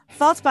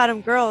False Bottom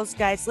Girls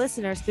guides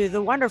listeners through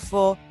the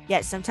wonderful,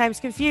 yet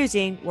sometimes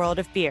confusing, world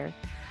of beer.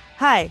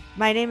 Hi,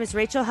 my name is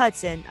Rachel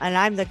Hudson, and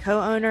I'm the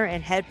co-owner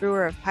and head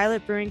brewer of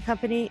Pilot Brewing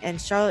Company in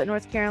Charlotte,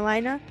 North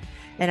Carolina,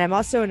 and I'm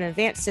also an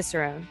advanced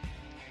Cicerone.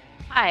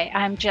 Hi,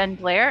 I'm Jen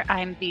Blair.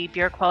 I'm the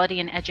Beer Quality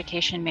and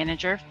Education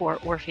Manager for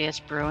Orpheus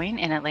Brewing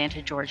in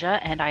Atlanta, Georgia,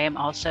 and I am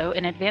also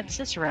an advanced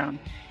Cicerone.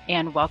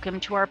 And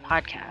welcome to our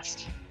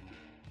podcast.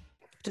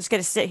 Just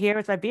going to sit here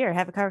with my beer,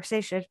 have a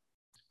conversation.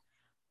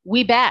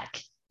 We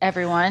back,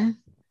 everyone.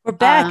 We're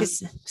back.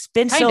 It's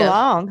been so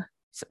long.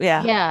 So,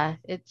 yeah.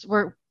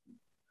 We're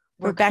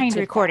back to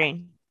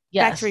recording.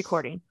 Yes, back to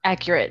recording.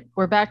 Accurate.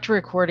 We're back to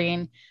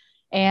recording,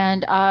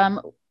 and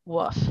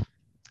woof.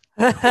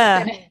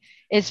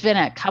 It's been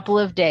a couple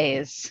of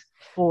days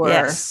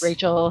for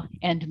Rachel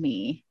and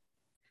me.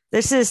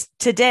 This is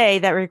today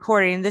that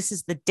recording. This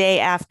is the day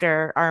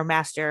after our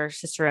master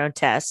Cicerone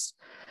test,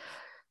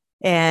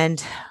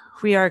 and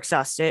we are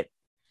exhausted.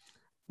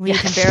 We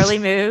can barely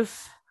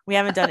move. We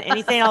haven't done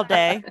anything all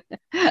day.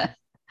 Well,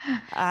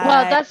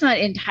 that's not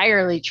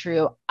entirely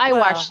true. I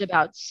watched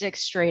about 6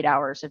 straight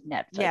hours of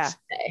Netflix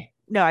today.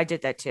 No, I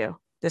did that too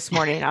this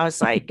morning. I was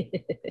like,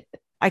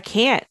 I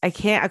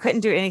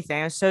couldn't do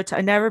anything. I was so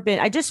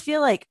I just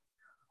feel like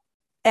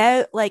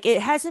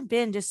it hasn't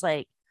been just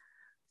like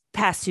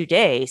past 2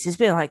 days. It's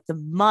been like the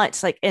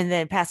months, and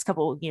then past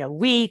couple,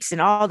 weeks,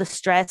 and all the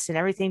stress and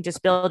everything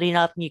just building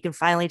up, and you can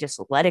finally just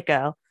let it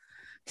go.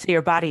 So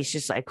your body's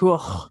just like,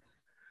 whoa.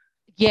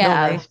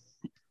 Yeah.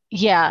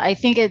 Yeah. I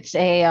think it's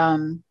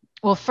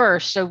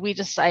first, so we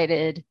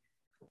decided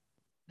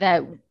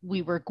that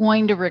we were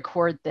going to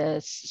record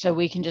this so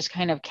we can just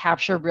kind of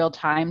capture real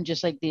time,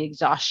 just like the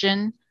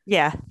exhaustion.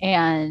 Yeah.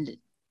 And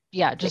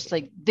just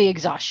like the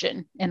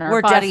exhaustion in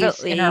our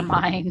bodies, in our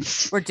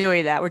minds. We're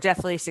doing that. We're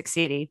definitely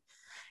succeeding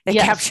in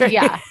capturing.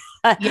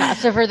 Yeah.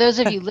 So for those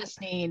of you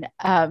listening,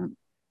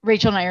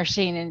 Rachel and I are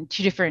staying in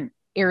 2 different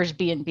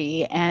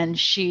Airbnb, and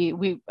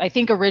I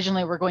think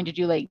originally we're going to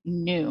do like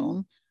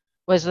noon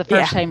was the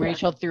first time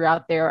Rachel threw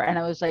out there, and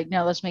I was like,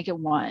 no, let's make it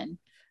 1.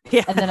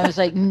 Yeah. And then I was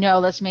like, no,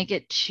 let's make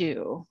it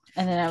 2.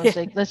 And then I was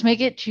like, let's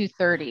make it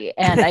 2:30.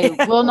 And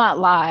I will not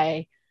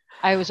lie,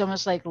 I was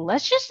almost like,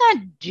 let's just not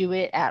do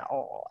it at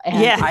all.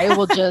 And I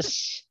will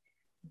just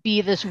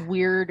be this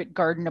weird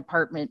garden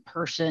apartment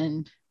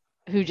person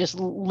who just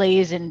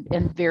lays in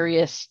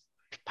various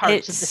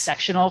parts of the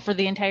sectional for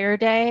the entire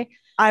day.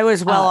 I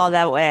was all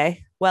that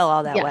way.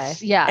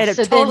 Yeah. And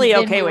so I'm totally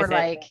okay with it.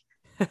 Like,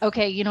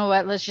 okay, you know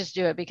what? Let's just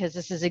do it because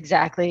this is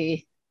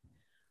exactly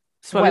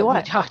what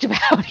we talked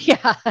about.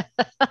 Yeah.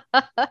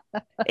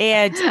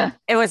 And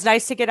it was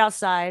nice to get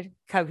outside,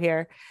 come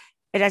here.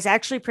 It is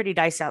actually pretty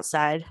nice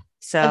outside.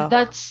 So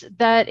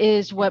that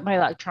is what my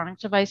electronic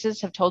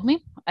devices have told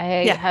me.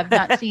 I have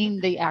not seen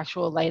the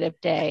actual light of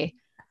day.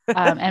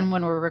 And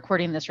when we're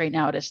recording this right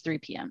now, it is 3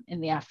 p.m.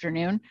 in the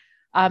afternoon.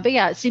 But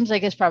it seems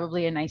like it's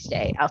probably a nice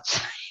day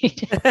outside.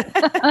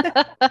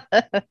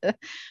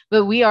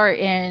 But we are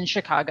in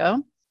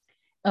Chicago,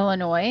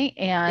 Illinois.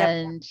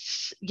 And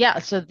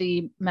so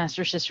the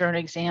Master Cicerone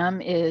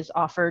exam is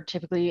offered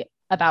typically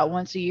about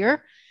once a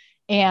year.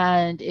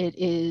 And it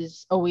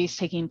is always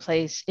taking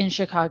place in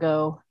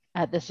Chicago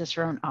at the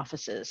Cicerone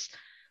offices.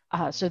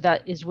 So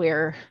that is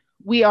where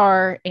we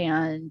are.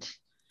 And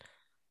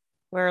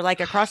we're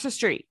like across the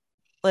street,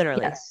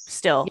 literally,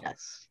 still.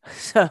 Yes.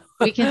 So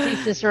we can see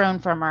Cicerone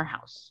from our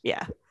house.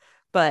 Yeah.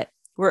 But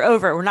we're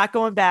over. We're not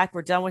going back.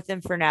 We're done with them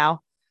for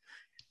now.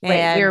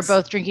 And we are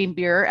both drinking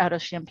beer out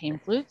of champagne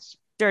flutes.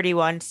 Dirty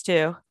ones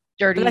too.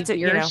 Dirty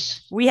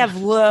beers. We have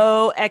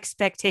low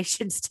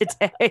expectations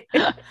today.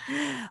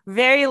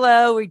 Very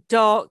low. We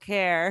don't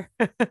care.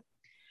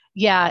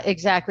 Yeah,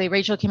 exactly.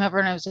 Rachel came over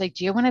and I was like,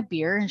 do you want a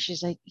beer? And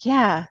she's like,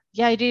 yeah,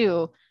 I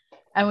do.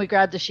 And we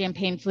grabbed the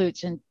champagne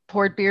flutes and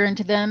poured beer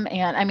into them.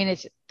 And I mean,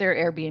 it's their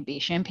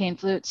Airbnb champagne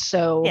flutes.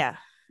 So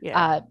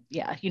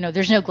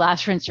there's no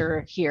glass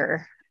rinser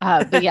here.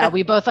 But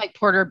we both like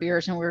porter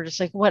beers, and we were just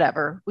like,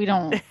 whatever, we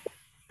don't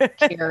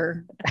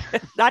care.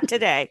 Not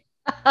today.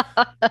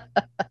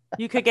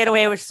 You could get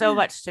away with so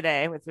much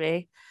today with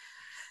me.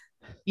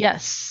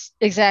 Yes,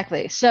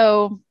 exactly.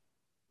 So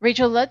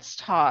Rachel, let's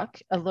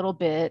talk a little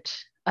bit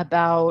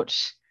about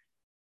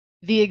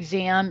the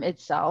exam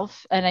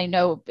itself. And I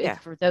know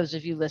for those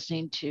of you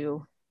listening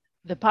to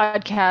the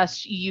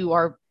podcast, you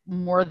are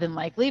more than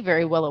likely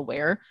very well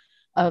aware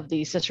of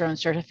the Cicerone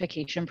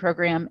certification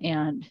program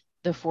and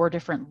the 4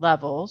 different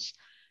levels.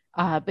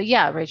 But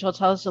Rachel,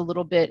 tell us a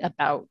little bit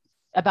about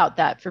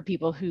that for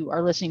people who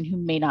are listening who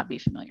may not be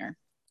familiar.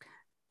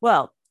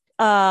 Well,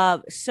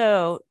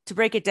 so to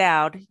break it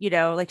down,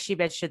 like she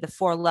mentioned, the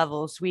 4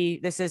 levels,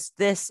 this is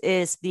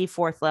the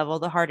 4th level,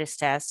 the hardest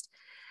test.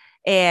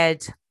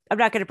 And I'm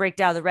not going to break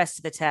down the rest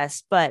of the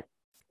test, but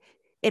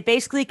it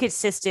basically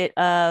consisted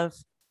of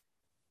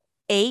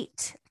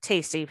 8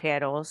 tasting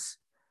panels,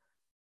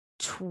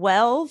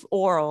 12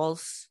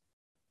 orals,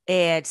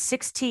 and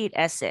 16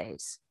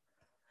 essays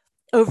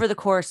over the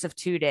course of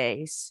 2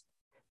 days.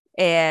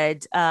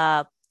 And,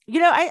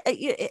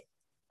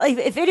 like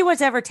if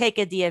anyone's ever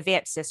taken the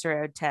advanced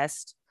Cicerone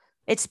test,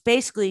 it's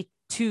basically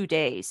 2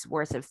 days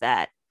worth of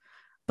that.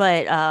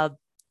 But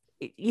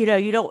you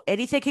don't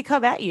anything can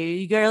come at you.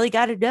 You really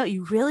got to know.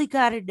 You really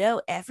got to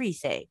know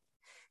everything.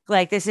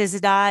 Like this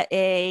is not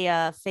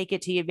a fake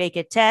it till you make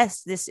it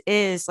test. This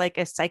is like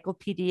a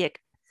encyclopedic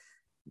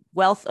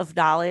wealth of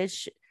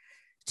knowledge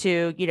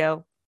to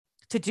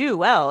to do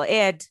well.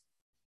 And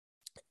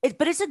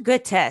but it's a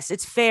good test.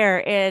 It's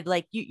fair, and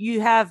like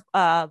you have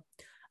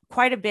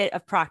quite a bit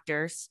of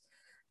proctors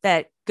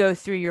that go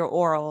through your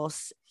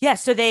orals. Yeah,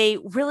 so they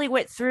really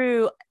went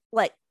through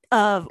like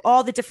of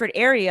all the different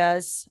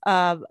areas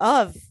of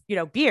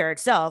beer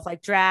itself,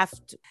 like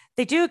draft.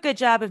 They do a good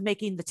job of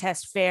making the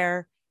test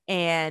fair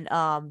and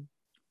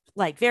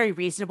like very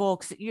reasonable,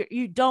 because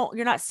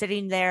you're not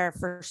sitting there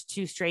for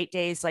 2 straight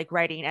days like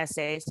writing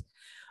essays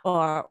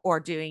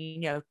or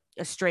doing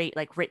a straight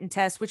like written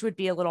test, which would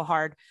be a little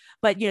hard.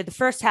 But the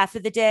first half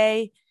of the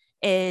day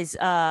is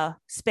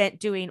spent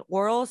doing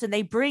orals, and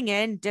they bring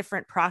in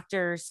different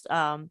proctors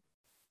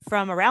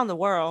from around the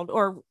world,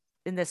 or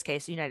in this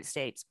case the United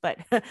States. But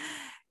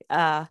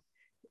uh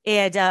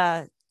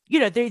and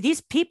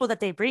these people that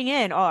they bring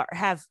in are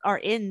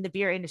in the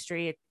beer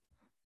industry at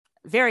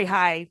very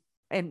high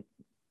and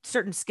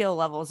certain skill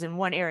levels in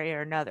one area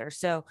or another.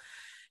 So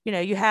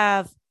you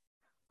have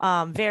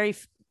very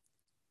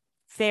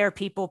fair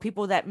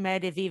people that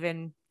might have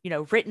even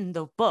written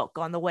the book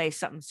on the way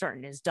something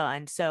certain is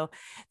done. So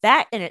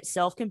that in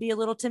itself can be a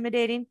little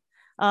intimidating.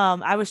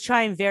 I was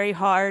trying very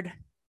hard.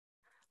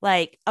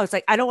 Like I was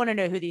like, I don't want to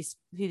know who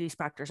these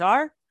proctors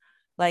are.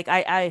 Like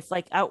I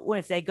like out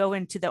if they go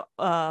into the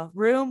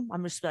room,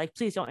 I'm just like,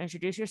 please don't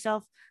introduce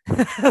yourself.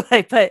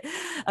 Like, but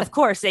of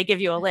course they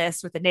give you a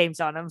list with the names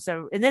on them.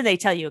 So and then they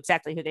tell you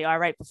exactly who they are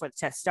right before the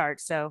test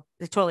starts. So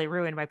they totally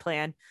ruined my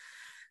plan.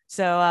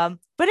 So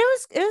but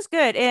it was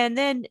good. And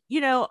then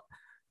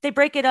they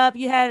break it up.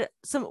 You had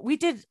some we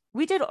did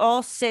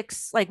all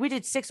six, like we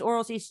did 6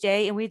 orals each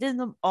day, and we did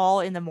them all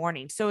in the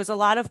morning. So it was a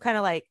lot of kind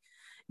of like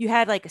you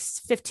had like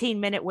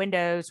 15-minute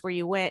windows where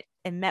you went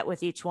and met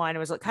with each one. It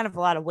was kind of a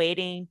lot of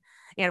waiting.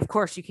 And of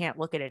course, you can't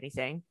look at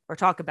anything or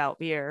talk about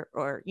beer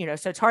or,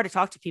 so it's hard to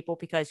talk to people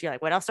because you're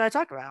like, what else do I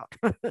talk about?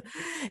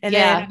 And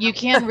yeah, then, you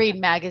can read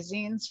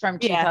magazines from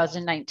yeah,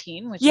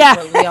 2019, which is yeah,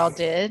 what we all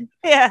did.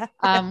 yeah.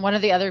 One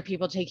of the other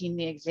people taking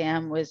the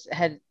exam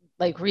had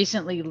like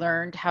recently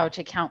learned how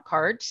to count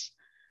cards,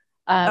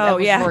 Oh, and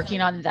was yeah. working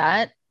on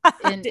that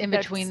in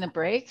between the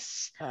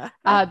breaks.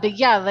 But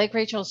yeah, like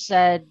Rachel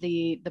said,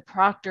 the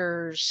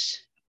proctors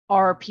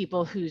are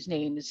people whose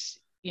names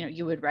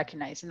you would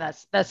recognize, and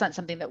that's not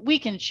something that we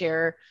can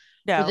share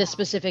for No. this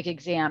specific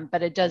exam,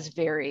 but it does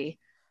vary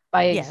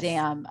by Yes.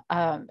 exam.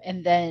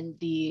 And then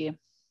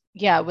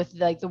with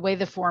like the way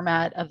the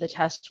format of the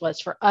test was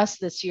for us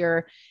this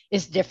year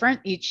is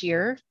different each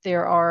year.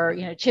 There are,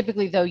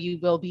 typically though, you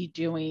will be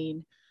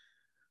doing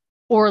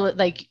oral,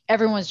 like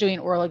everyone's doing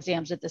oral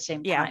exams at the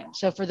same Yeah. time.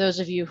 So for those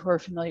of you who are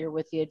familiar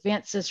with the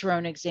advanced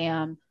Cicerone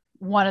exam,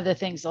 one of the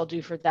things they'll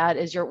do for that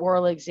is your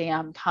oral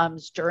exam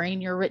comes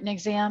during your written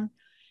exam,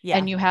 Yeah.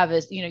 and you have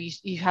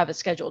you have a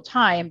scheduled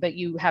time, but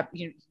you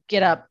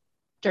get up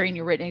during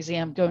your written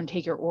exam, go and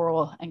take your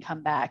oral, and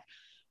come back.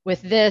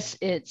 With this,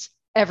 it's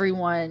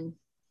everyone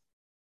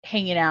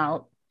hanging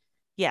out,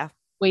 Yeah.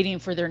 waiting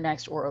for their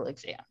next oral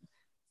exam.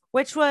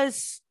 Which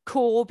was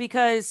cool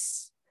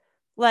because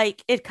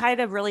like it kind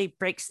of really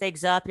breaks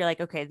things up. You're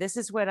like, okay, this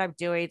is what I'm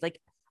doing. Like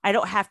I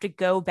don't have to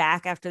go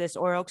back after this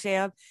oral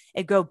exam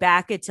and go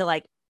back into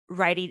like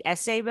writing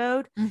essay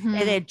mode, and Mm-hmm.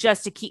 then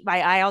just to keep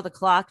my eye on the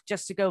clock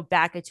just to go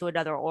back into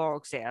another oral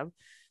exam.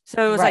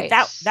 So it was like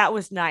Right. that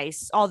was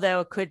nice,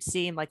 although it could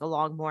seem like a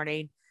long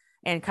morning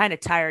and kind of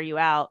tire you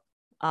out.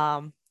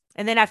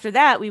 And then after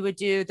that we would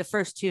do the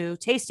first 2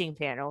 tasting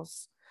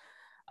panels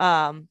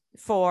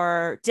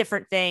for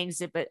different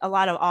things, but a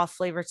lot of off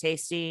flavor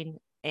tasting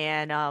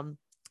and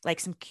like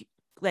some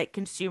like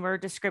consumer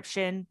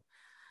description.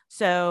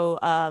 So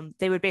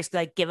they would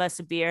basically like give us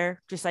a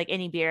beer, just like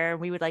any beer,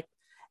 and we would like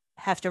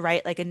have to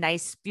write like a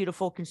nice,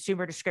 beautiful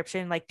consumer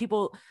description. Like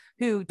people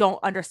who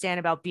don't understand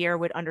about beer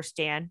would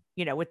understand,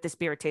 what this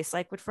beer tastes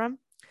like with from.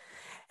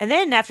 And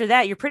then after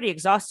that, you're pretty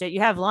exhausted. You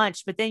have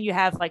lunch, but then you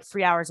have like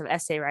 3 hours of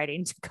essay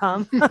writing to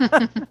come.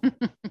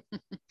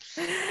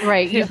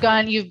 Right.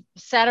 Yeah. You've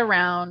sat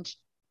around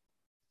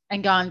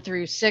and gone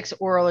through 6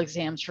 oral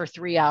exams for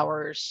 3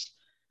 hours.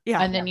 Yeah.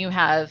 And then you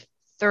have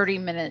 30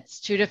 minutes,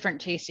 2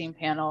 different tasting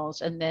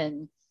panels, and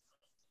then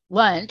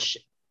lunch.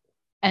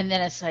 And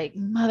then it's like,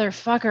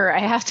 motherfucker, I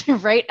have to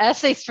write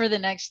essays for the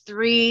next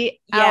 3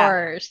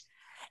 hours.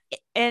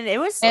 And it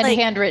was And like,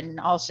 handwritten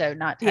also,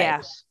 not yeah.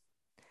 typed.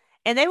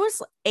 And there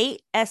was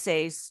 8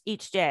 essays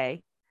each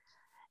day.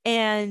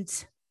 And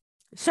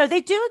so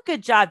they do a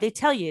good job. They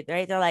tell you,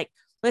 right? They're like,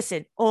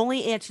 listen,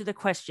 only answer the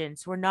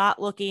questions. We're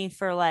not looking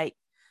for like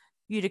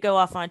you to go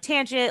off on a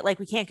tangent. Like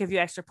we can't give you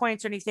extra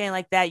points or anything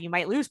like that. You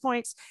might lose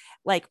points.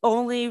 Like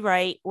only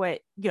write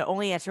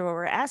only answer what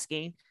we're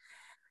asking.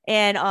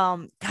 And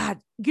God,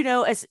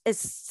 as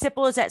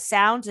simple as that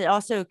sounds, it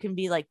also can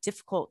be like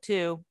difficult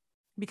too.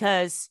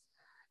 because,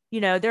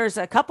 there's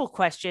a couple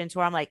questions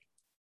where I'm like,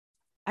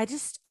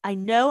 I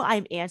know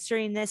I'm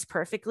answering this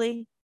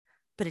perfectly,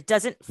 but it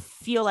doesn't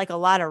feel like a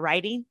lot of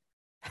writing.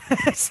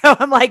 So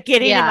I'm like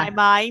getting in my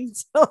mind,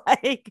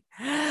 like,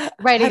 right,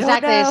 I don't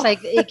exactly. It's know. like,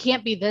 it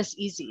can't be this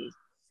easy.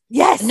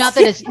 Yes. Not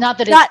that it's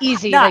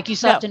easy. Not, Like, you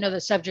still have no, to know the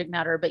subject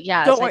matter, but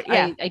yeah, it's don't like, worry.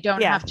 Yeah. I don't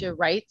Yeah. have to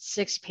write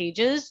 6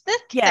 pages.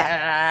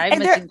 Yeah. I'm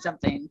And missing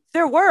something.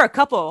 there were a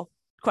couple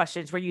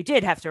questions where you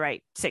did have to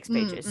write 6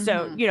 pages.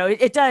 So,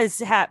 Mm-hmm. it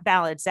does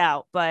balance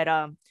out, but,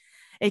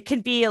 it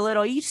can be a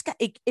little,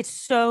 it's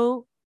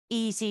so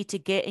easy to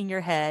get in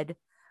your head,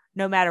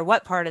 no matter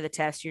what part of the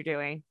test you're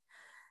doing.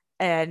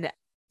 And,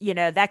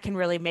 that can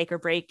really make or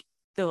break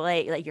the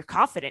way, like your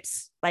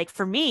confidence. Like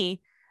for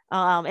me,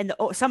 and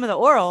some of the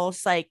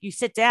orals, like you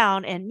sit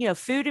down and,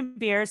 food and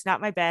beer is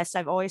not my best.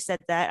 I've always said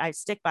that. I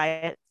stick by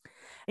it.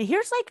 And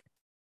here's like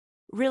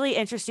really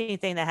interesting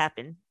thing that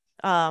happened.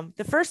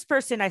 The first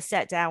person I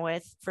sat down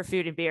with for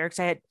food and beer, because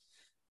I had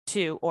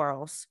 2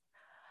 orals,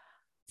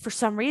 for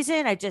some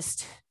reason, it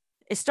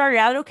started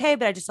out okay,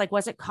 but I just like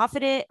wasn't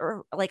confident,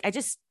 or like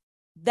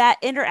that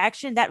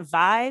interaction, that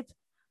vibe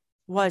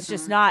was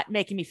just Mm-hmm. not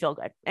making me feel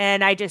good.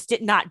 And I just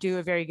did not do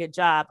a very good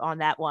job on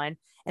that one.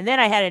 And then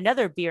I had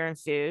another beer and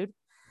food.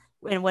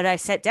 And when I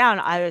sat down,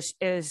 it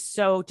was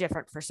so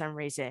different for some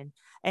reason.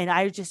 And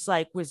I just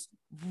like was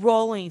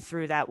rolling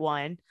through that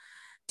one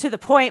to the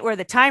point where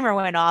the timer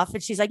went off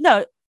and she's like,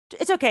 no,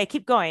 it's okay.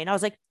 Keep going. I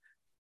was like,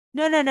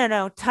 no, no, no,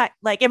 no.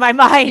 Like in my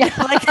mind, Yeah.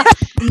 like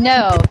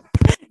No.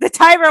 the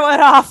timer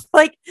went off.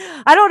 Like,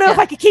 I don't know if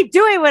Yeah. I could keep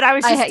doing what I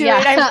was just doing.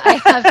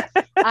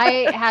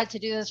 I had to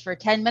do this for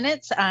 10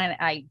 minutes and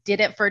I did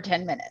it for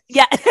 10 minutes.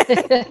 Yeah.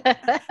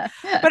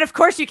 But of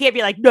course you can't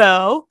be like,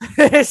 no.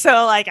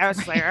 So like, I was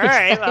just like, all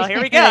right, well,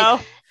 here we go.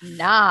 Like,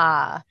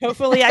 nah.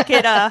 Hopefully I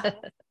could,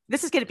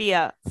 this is going to be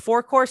a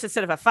 4-course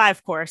instead of a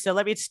 5-course. So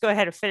let me just go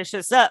ahead and finish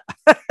this up.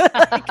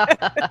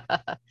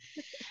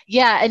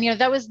 Yeah. And,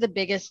 that was the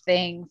biggest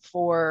thing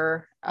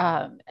for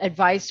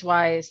advice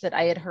wise that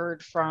I had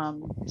heard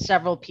from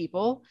several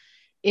people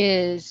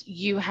is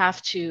you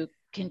have to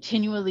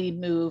continually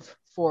move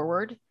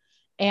forward.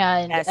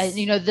 And, Yes.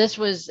 this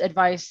was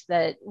advice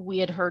that we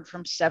had heard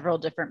from several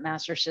different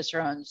master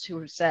cicerones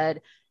who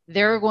said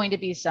there are going to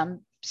be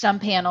some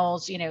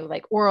panels,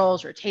 like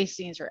orals or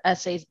tastings or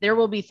essays, there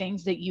will be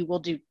things that you will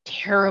do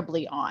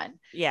terribly on.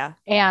 Yeah.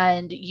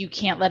 And you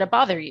can't let it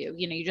bother you.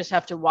 You just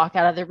have to walk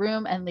out of the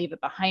room and leave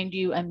it behind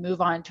you and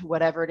move on to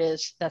whatever it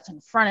is that's in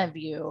front of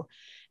you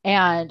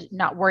and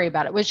not worry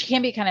about it, which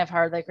can be kind of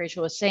hard. Like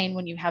Rachel was saying,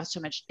 when you have so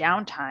much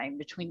downtime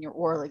between your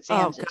oral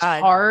exams, it's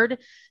hard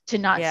to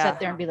not sit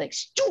there and be like,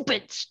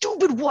 stupid,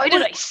 why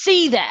did I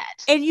say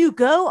that? And you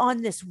go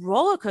on this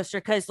roller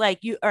coaster because all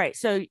right,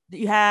 so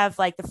you have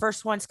like the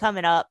first one's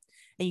coming up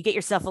and you get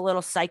yourself a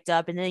little psyched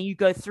up and then you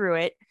go through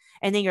it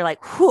and then you're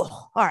like, whew,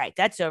 all right,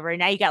 that's over. And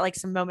now you got like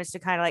some moments to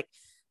kind of like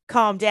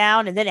calm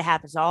down, and then it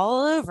happens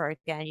all over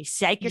again. You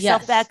psych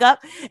yourself back up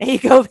and you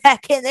go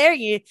back in there.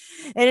 And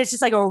it's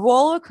just like a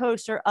roller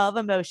coaster of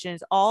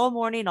emotions all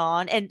morning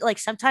on. And like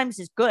sometimes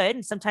it's good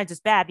and sometimes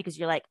it's bad because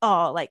you're like,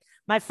 oh, like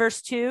my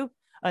first 2,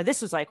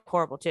 this was like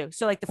horrible too.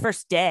 So like the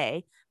first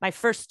day, my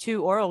first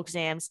 2 oral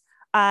exams,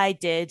 I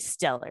did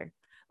stellar,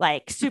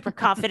 like super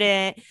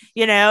confident,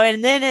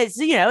 and then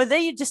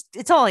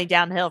it's only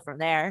downhill from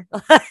there.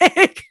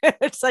 Like,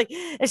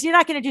 you're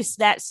not going to do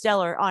that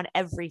stellar on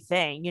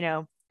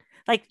everything,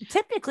 like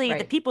typically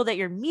the people that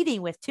you're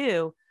meeting with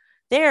too,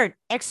 they're an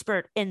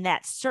expert in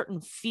that certain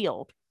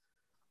field,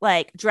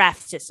 like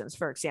draft systems,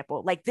 for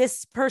example. Like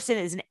this person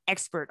is an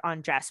expert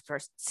on draft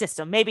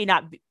system, maybe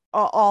not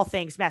all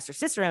things Master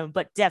Cicerone,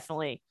 but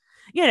definitely,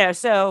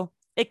 so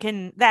that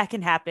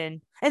can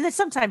happen. And then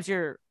sometimes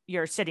you're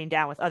sitting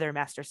down with other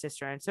Master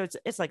Cicerone. So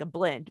it's like a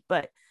blend,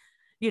 but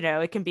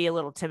it can be a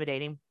little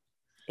intimidating.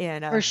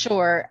 And for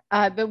sure.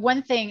 But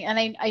one thing, and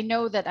I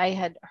know that I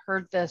had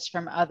heard this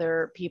from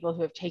other people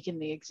who have taken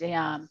the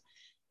exam,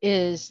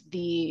 is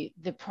the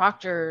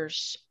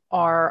proctors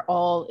are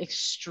all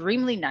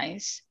extremely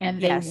nice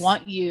and they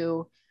want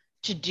you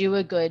to do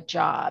a good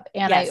job.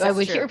 And I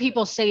would hear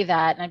people say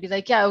that and I'd be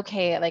like, yeah,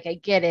 okay, like I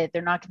get it.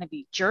 They're not going to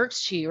be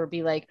jerks to you or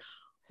be like,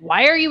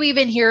 why are you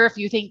even here if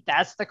you think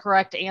that's the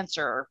correct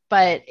answer?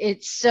 But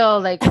it's still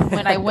like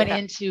when I went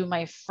into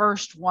my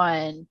first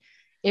one,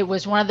 it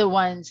was one of the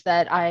ones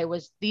that I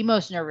was the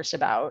most nervous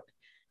about.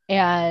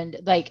 And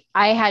like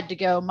I had to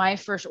go, my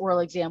first oral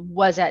exam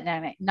was at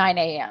 9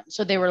 a.m.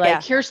 So they were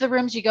like, here's the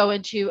rooms you go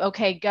into.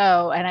 Okay,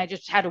 go. And I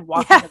just had to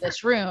walk into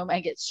this room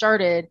and get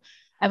started.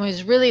 And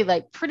was really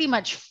like pretty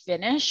much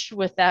finished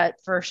with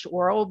that first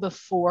oral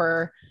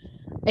before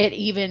it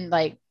even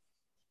like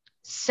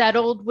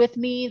settled with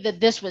me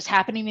that this was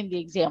happening and the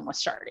exam was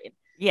starting.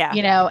 Yeah.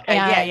 And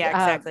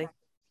exactly.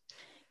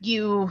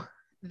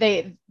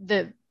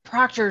 The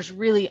proctors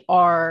really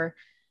are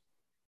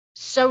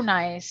so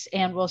nice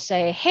and will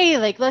say, hey,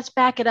 like, let's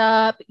back it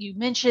up. You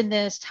mentioned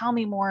this. Tell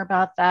me more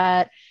about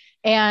that.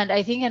 And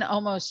I think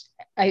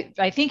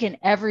I think in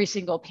every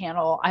single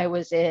panel I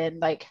was in,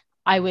 like,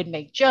 I would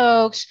make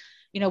jokes.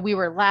 we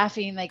were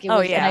laughing, like it Oh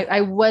was, and yeah.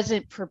 I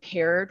wasn't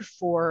prepared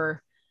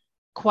for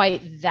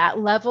quite that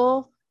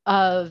level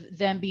of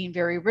them being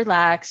very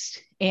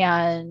relaxed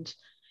and,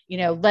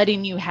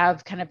 letting you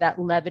have kind of that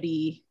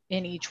levity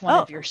in each one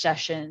Oh, of your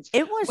sessions,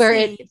 it was where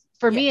it, the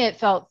for yeah. me, it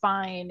felt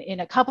fine in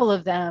a couple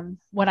of them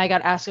when I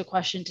got asked a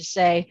question to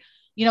say,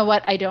 you know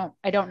what, I don't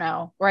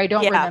know, or I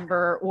don't Yeah.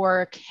 remember,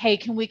 or, hey,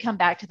 can we come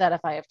back to that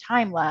if I have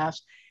time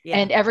left? Yeah.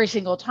 And every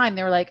single time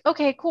they were like,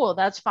 okay, cool,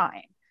 that's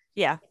fine.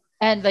 Yeah.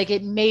 And like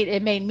it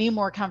made me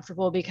more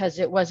comfortable because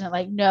it wasn't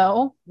like,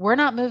 no, we're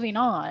not moving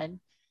on.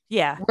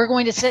 Yeah. We're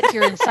going to sit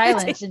here in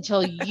silence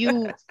until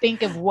you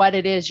think of what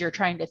it is you're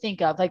trying to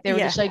think of. Like they were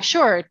Yeah. just like,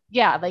 sure,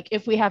 yeah, like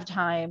if we have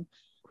time,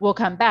 we'll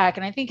come back.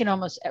 And I think in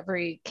almost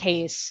every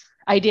case,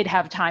 I did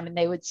have time, and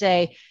they would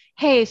say,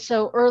 hey,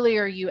 so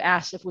earlier you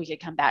asked if we could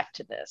come back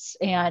to this,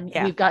 and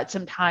Yeah. we've got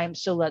some time,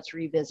 so let's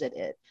revisit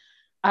it.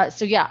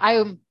 So yeah,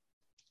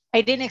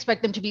 I didn't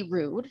expect them to be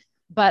rude,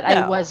 but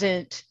I No.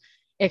 wasn't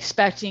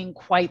expecting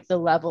quite the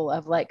level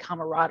of like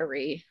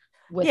camaraderie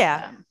with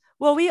Yeah. them.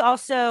 Well, we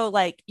also,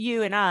 like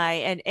you and I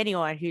and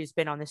anyone who's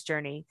been on this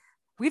journey,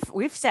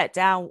 we've sat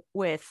down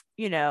with,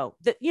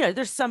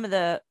 there's some of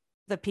the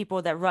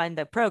people that run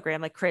the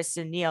program, like Chris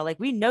and Neil, like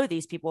we know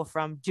these people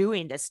from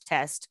doing this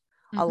test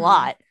a Mm-hmm.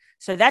 lot.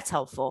 So that's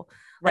helpful.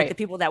 Like the Right.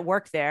 people that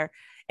work there.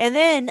 And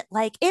then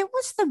like it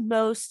was the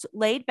most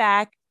laid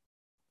back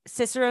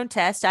Cicerone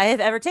test I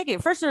have ever taken.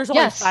 First,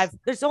 Yes.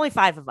 there's only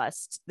five of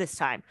us this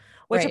time,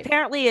 which Right.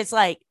 apparently is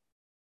like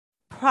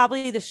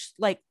probably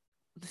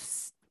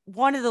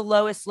one of the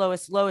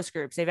lowest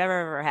groups they've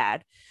ever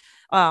had.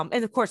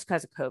 And of course,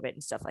 because of COVID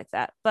and stuff like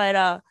that.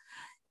 But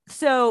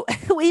so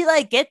we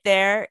like get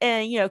there,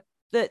 and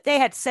they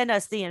had sent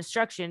us the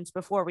instructions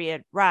before we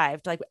had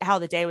arrived, like how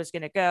the day was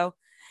going to go.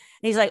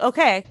 And he's like,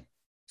 okay,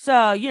 so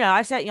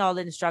I sent you all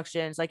the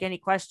instructions, like any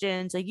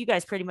questions, like you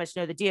guys pretty much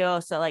know the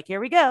deal, so like here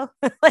we go.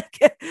 Like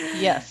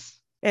Yes.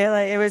 and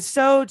like it was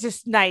so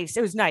just nice.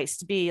 It was nice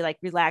to be like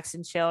relaxed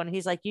and chill. And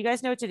he's like, you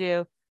guys know what to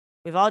do.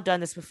 We've all done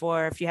this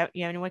before. If you have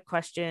any more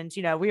questions,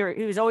 he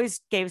was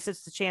always gave us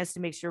the chance to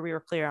make sure we were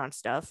clear on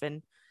stuff.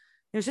 And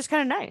it was just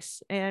kind of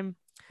nice. And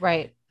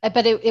Right.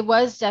 But it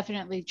was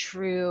definitely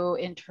true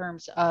in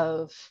terms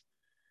of,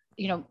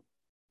 you know,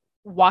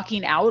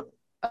 walking out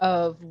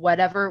of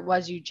whatever it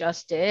was you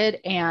just did.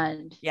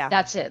 And yeah,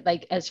 that's it.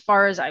 Like, as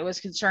far as I was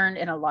concerned,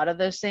 in a lot of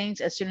those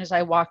things, as soon as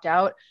I walked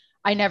out,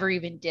 I never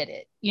even did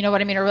it. You know what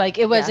I mean? Or like,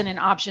 it yeah, wasn't an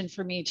option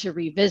for me to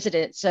revisit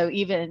it. So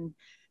even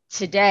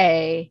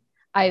today,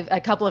 I've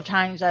a couple of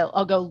times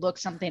I'll go look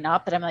something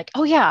up that I'm like,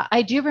 oh yeah,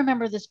 I do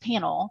remember this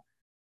panel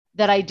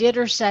that I did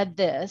or said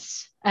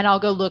this, and I'll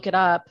go look it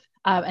up.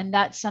 And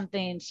that's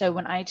something. So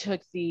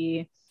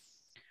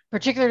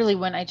particularly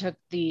when I took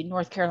the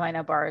North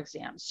Carolina bar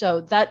exam,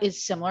 so that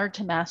is similar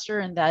to master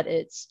in that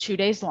it's 2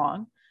 days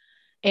long,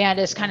 and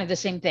it's kind yeah, of the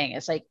same thing.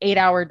 It's like 8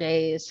 hour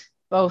days,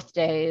 both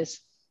days.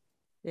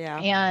 yeah.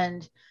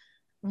 And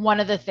one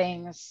of the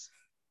things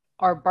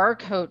our bar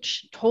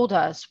coach told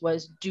us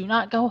was, do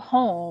not go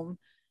home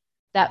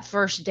that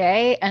first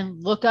day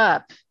and look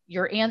up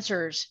your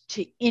answers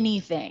to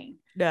anything,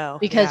 No,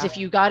 because yeah, if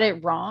you got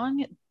it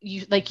wrong,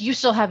 you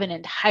still have an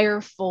entire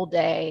full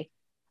day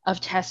of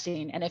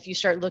testing, and if you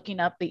start looking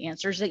up the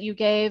answers that you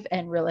gave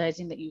and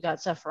realizing that you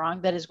got stuff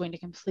wrong, that is going to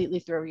completely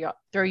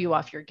throw you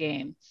off your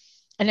game.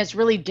 And it's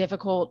really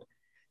difficult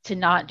to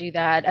not do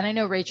that. And I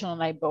know Rachel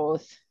and I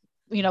both,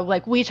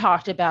 like we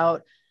talked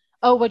about,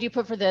 oh, what do you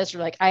put for this, or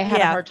like I had a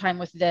yeah. hard time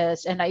with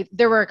this, and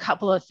there were a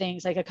couple of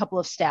things, like a couple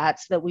of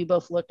stats that we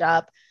both looked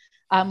up.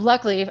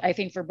 Luckily, I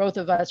think for both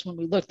of us, when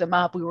we looked them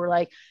up, we were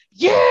like,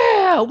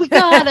 yeah, we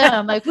got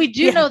them. Like, we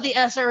do Yeah. know the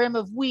SRM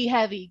of We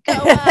Heavy. Go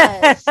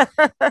us.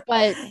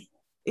 But,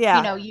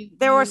 Yeah. you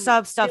There was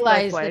some stuff both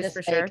realize that ways it's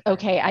for like, sure.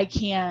 okay,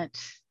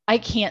 I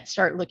can't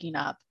start looking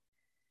up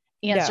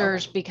No.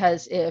 answers,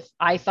 because if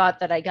I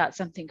thought that I got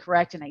something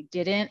correct and I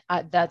didn't,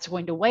 that's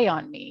going to weigh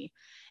on me.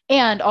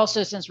 And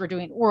also, since we're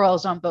doing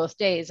orals on both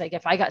days, like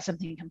if I got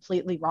something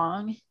completely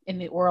wrong in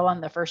the oral on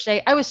the first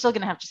day, I was still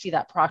going to have to see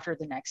that proctor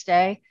the next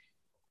day.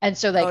 And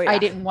so, Oh like, I yeah.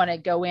 didn't want to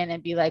go in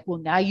and be like, well,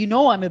 now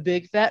I'm a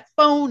big fat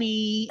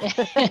phony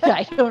and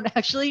I don't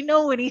actually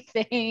know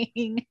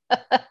anything.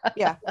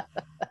 Yeah.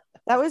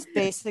 That was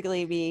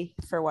basically me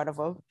for one of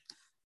them.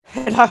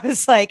 And I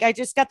was like, I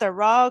just got the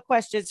wrong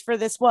questions for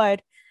this one.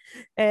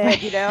 And,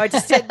 I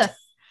just didn't,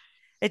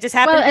 it just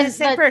happened Well, to be the and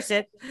same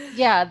person,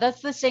 yeah,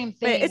 that's the same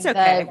but it's thing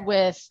okay. that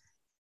with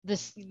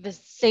this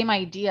same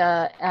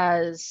idea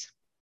as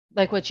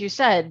like what you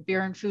said,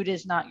 beer and food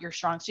is not your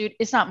strong suit.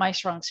 It's not my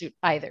strong suit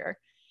either.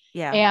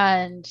 Yeah,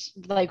 And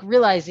like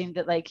realizing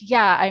that, like,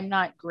 yeah, I'm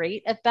not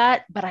great at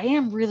that, but I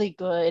am really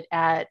good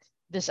at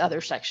this other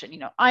section.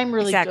 I'm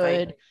really exactly.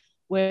 good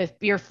with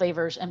beer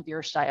flavors and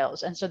beer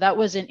styles. And so that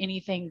wasn't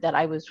anything that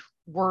I was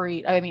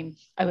worried. I mean,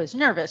 I was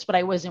nervous, but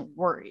I wasn't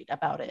worried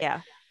about it. Yeah.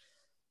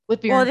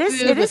 With beer Well, and it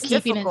food, with is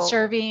keeping and difficult,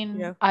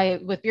 serving,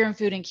 with beer and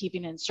food and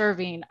keeping and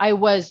serving, I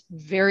was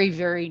very,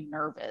 very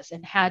nervous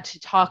and had to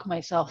talk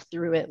myself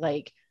through it.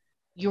 Like,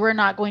 you are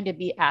not going to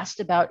be asked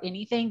about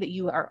anything that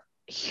you are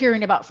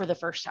hearing about for the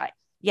first time.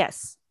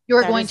 Yes.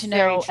 You're That going is to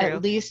very know true.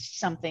 at least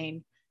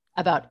something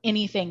about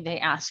anything they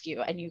ask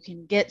you, and you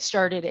can get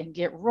started and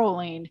get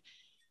rolling.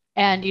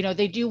 And,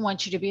 they do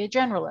want you to be a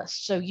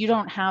generalist. So you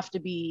don't have to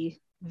be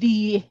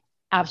the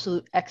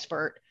absolute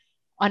expert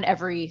on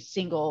every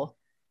single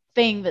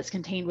thing that's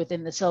contained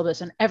within the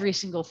syllabus and every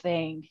single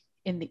thing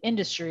in the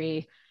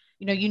industry.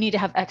 You need to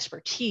have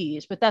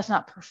expertise, but that's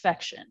not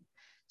perfection.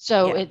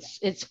 So Yeah.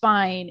 it's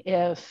fine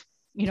if,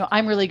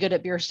 I'm really good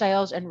at beer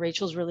styles and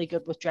Rachel's really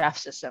good with draft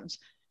systems.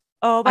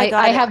 Oh my I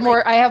God. have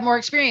Like, more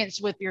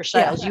experience with beer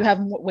yeah. styles. You have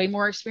way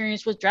more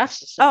experience with draft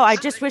systems. Oh, I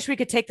just wish we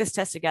could take this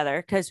test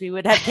together because we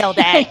would have killed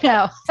I A.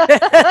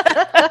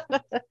 know.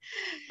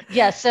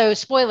 Yeah. So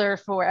spoiler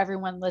for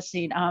everyone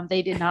listening,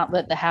 they did not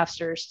let the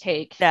halfsters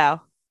take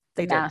No,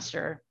 the they didn't.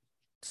 master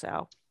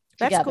So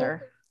that's cool.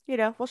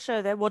 together. We'll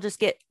show them. We'll just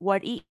get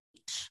one each.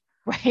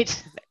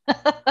 Right.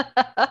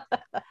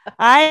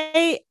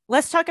 I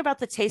let's talk about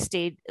the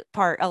tasting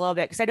part a little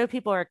bit because I know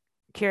people are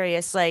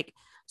curious. Like,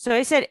 so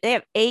they said they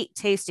have 8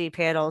 tasting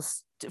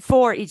panels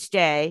for each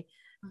day,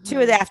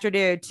 2 in the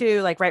afternoon,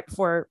 2 like right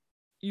before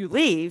you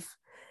leave,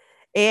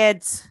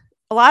 and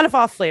a lot of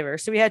off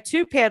flavors. So we had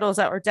 2 panels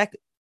that were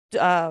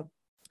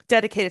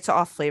dedicated to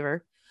off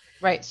flavor.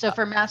 Right. So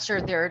for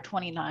master, there are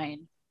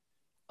 29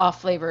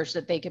 off flavors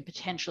that they could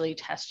potentially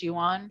test you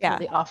on for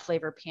the off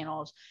flavor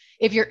panels.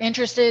 If you're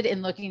interested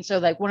in looking, so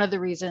like one of the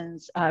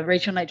reasons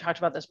Rachel and I talked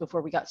about this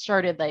before we got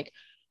started, like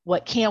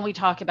what can we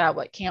talk about?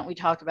 What can't we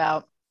talk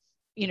about?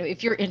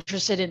 If you're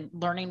interested in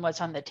learning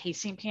what's on the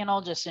tasting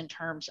panel, just in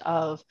terms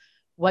of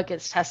what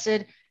gets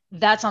tested,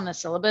 that's on the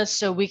syllabus.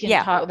 So we can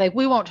talk, like,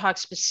 we won't talk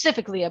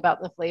specifically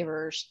about the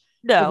flavors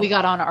that we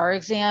got on our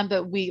exam,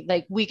 but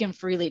we can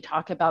freely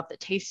talk about the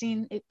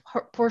tasting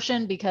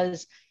portion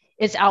because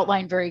it's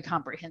outlined very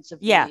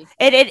comprehensively. Yeah,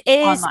 it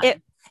is.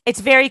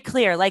 It's very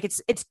clear. Like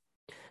it's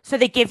so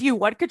they give you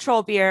one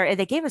control beer and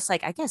they gave us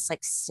like, I guess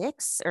like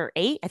 6 or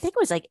 8. I think it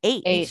was like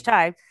 8 each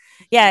time.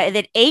 Yeah. And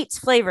then 8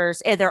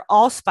 flavors and they're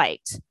all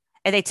spiked.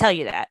 And they tell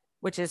you that,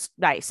 which is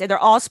nice. And they're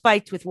all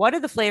spiked with one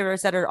of the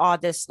flavors that are on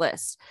this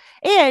list.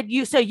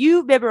 And so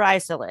you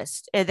memorize the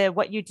list. And then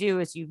what you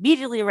do is you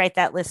immediately write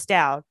that list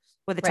down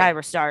when the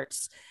timer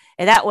starts.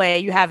 And that way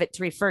you have it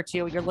to refer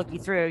to when you're looking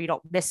through, you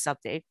don't miss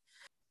something.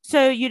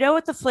 So you know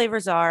what the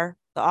flavors are,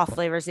 the off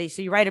flavors.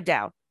 So you write them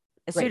down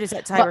as soon as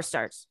that timer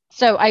starts.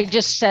 So I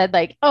just said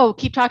like, oh,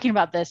 keep talking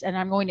about this. And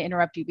I'm going to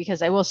interrupt you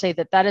because I will say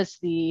that is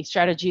the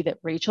strategy that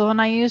Rachel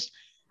and I used.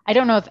 I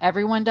don't know if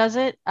everyone does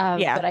it,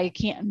 but I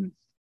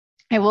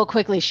will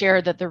quickly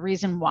share that the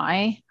reason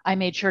why I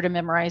made sure to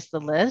memorize the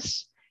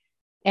list,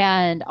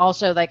 and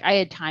also like I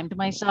had timed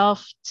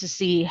myself to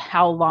see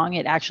how long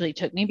it actually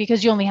took me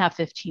because you only have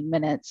 15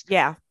 minutes.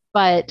 Yeah.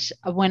 But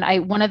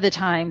one of the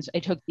times I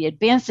took the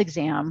advanced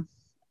exam,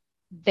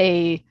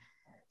 they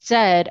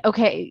said,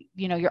 okay,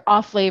 your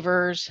off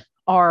flavors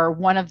are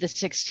one of the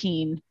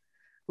 16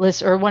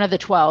 lists or one of the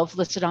 12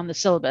 listed on the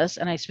syllabus.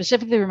 And I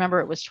specifically remember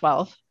it was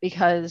 12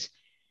 because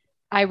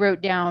I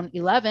wrote down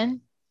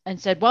 11 and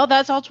said, well,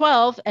 that's all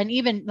 12. And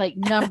even like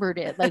numbered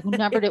it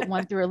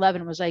 1 through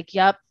 11, was like,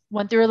 yep,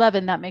 1 through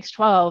 11, that makes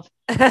 12.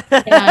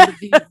 And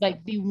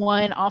the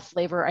one off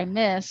flavor I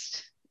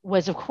missed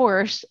was, of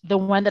course, the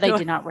one that I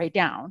did not write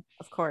down.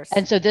 Of course.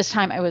 And so this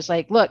time I was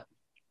like, look,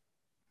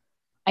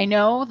 I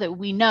know that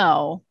we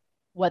know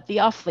what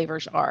the off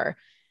flavors are.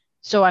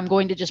 So I'm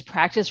going to just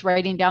practice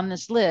writing down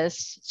this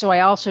list. So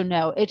I also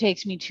know it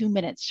takes me 2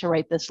 minutes to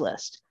write this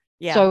list.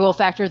 Yeah. So I will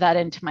factor that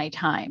into my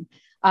time.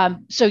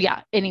 So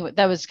yeah, anyway,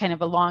 that was kind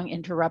of a long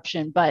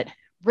interruption, but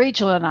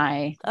Rachel and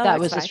I, that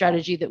was a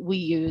strategy that we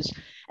use.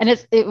 And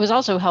it was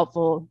also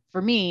helpful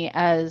for me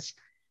as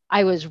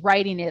I was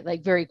writing it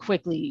like very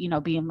quickly,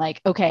 being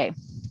like, okay,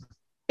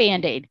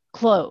 Band-Aid,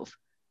 clove,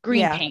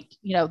 green paint,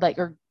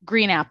 or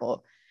green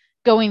apple,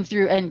 going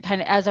through and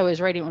kind of as I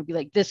was writing would be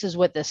like, this is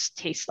what this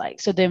tastes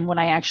like. So then when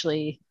I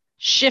actually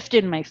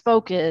shifted my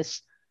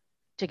focus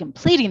to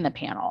completing the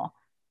panel,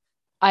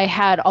 I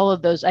had all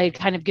of those. I had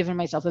kind of given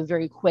myself a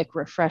very quick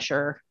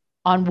refresher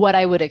on what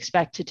I would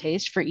expect to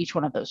taste for each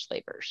one of those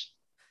flavors.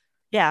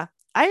 Yeah,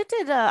 I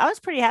did. I was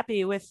pretty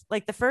happy with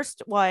like the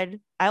first one.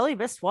 I only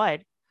missed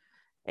one,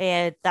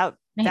 and that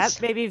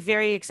made me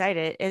very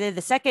excited. And then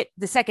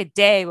the second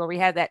day where we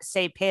had that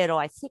same panel,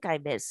 I think I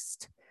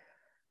missed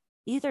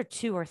either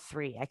 2 or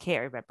 3. I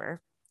can't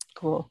remember.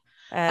 Cool.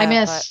 I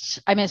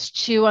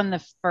missed 2 on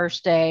the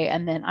first day,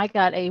 and then I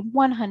got a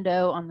 100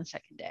 on the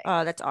second day.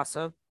 Oh, that's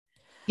awesome.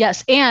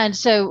 Yes. And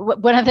so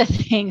one of the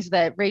things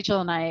that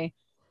Rachel and I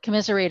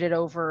commiserated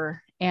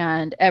over,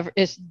 and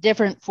it's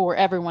different for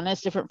everyone,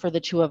 it's different for the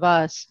 2 of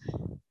us,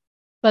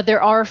 but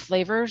there are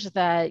flavors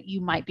that you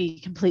might be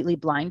completely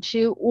blind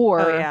to,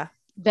 or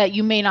that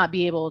you may not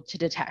be able to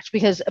detect,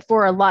 because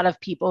for a lot of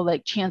people,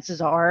 like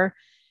chances are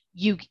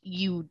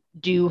you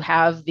do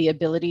have the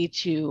ability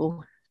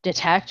to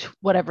detect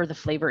whatever the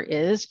flavor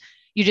is.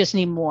 You just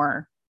need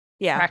more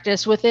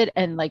practice with it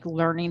and like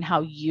learning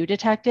how you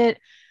detect it.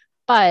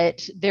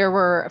 But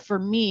for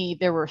me,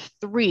 there were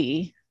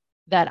 3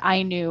 that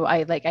I knew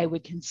I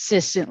would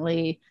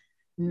consistently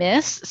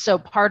miss. So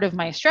part of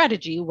my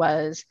strategy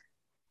was,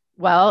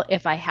 well,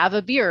 if I have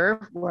a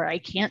beer where I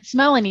can't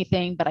smell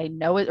anything, but I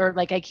know it, or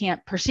like I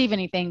can't perceive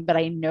anything, but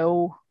I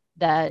know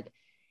that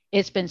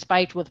it's been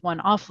spiked with one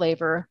off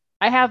flavor,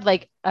 I have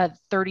like a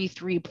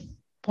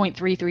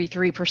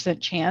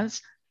 33.333%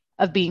 chance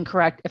of being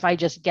correct if I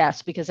just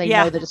guess, because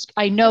Yeah.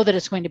 I know that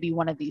it's going to be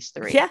one of these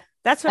three. Yeah.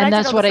 That's what I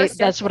did on the first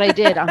that's what I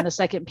did on the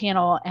second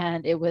panel.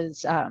 And it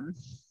was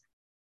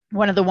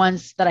one of the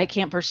ones that I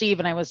can't perceive.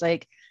 And I was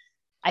like,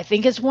 I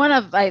think it's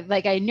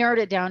I narrowed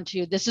it down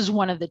to, this is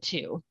one of the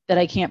two that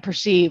I can't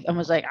perceive, and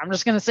was like, I'm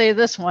just going to say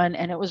this one.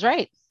 And it was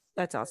right.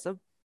 That's awesome.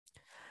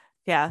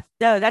 Yeah.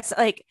 No, that's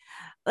like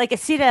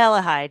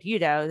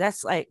acetaldehyde,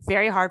 that's like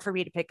very hard for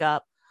me to pick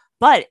up,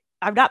 but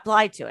I'm not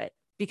blind to it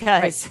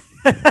because,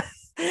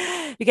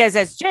 because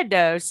as Jen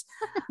knows,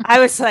 I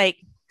was like,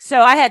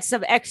 so I had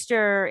some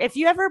extra, if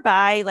you ever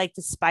buy like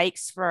the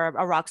spikes for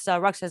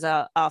Roxa is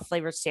a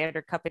flavor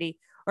standard company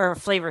or a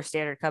flavor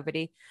standard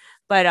company,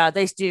 but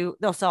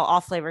they'll sell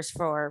off flavors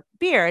for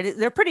beer and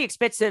they're pretty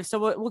expensive. So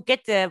we'll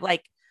get the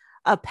like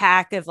a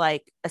pack of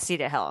like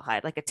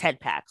acetaldehyde, like a 10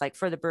 pack, like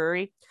for the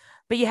brewery,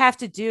 but you have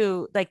to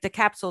do like the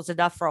capsules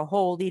enough for a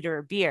whole liter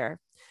of beer.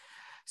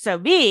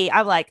 So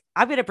I'm like,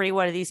 I'm going to bring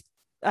one of these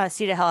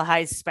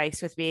acetaldehyde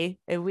spikes with me.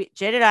 And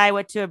Jen and I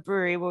went to a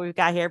brewery when we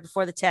got here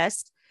before the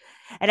test,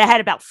 and I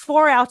had about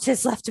 4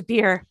 ounces left of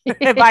beer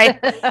in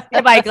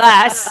my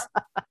glass.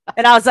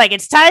 And I was like,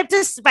 it's time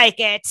to spike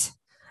it.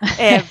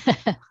 And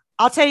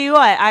I'll tell you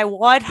what, I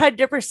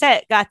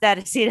 100% got that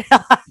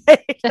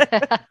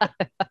acetaldehyde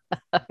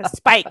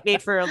spike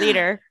made for a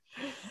liter.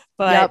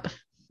 But yep.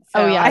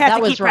 So yeah,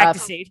 that was rough.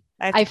 Practicing.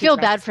 I feel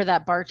bad for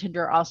that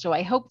bartender also.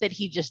 I hope that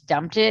he just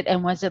dumped it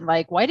and wasn't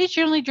like, why did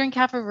you only drink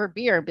half of her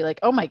beer? And be like,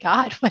 oh my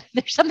God,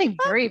 there's something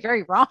very,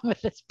 very wrong with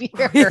this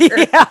beer.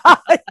 Yeah,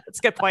 that's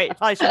a good point. You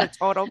probably should have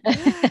told him.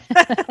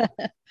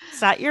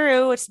 It's not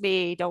you, it's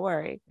me. Don't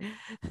worry.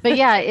 But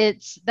yeah,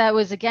 that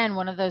was again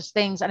one of those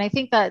things. And I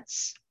think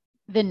that's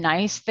the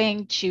nice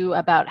thing too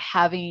about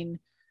having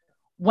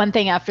one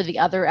thing after the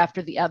other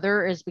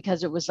is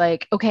because it was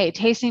like, okay,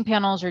 tasting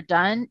panels are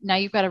done. Now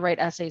you've got to write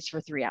essays for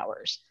 3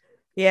 hours.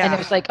 Yeah. And it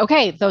was like,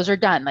 okay, those are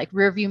done. Like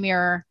rear view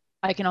mirror,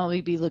 I can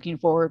only be looking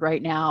forward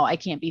right now. I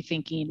can't be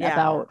thinking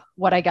about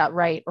what I got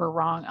right or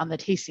wrong on the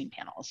tasting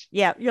panels.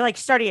 Yeah. You're like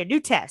starting a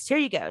new test. Here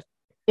you go.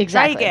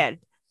 Exactly. Try again.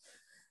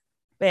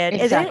 Man,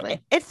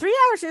 exactly. It 3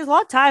 hours is a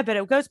long time, but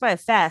it goes by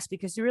fast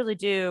because you really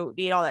do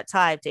need all that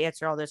time to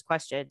answer all those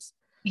questions.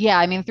 Yeah.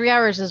 I mean, 3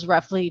 hours is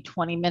roughly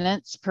 20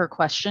 minutes per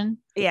question.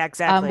 Yeah,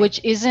 exactly.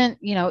 Which isn't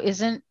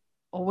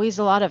always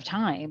a lot of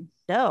time.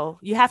 No,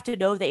 you have to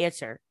know the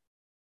answer.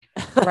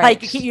 Right.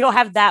 Like you don't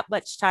have that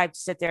much time to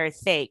sit there and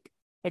think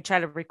and try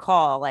to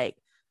recall like,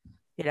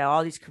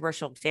 all these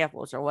commercial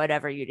examples or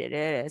whatever you did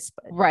it is.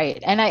 But.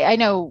 Right. And I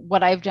know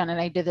what I've done, and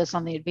I did this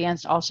on the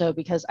advanced also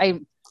because I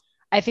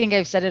think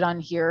I've said it on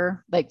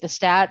here, like the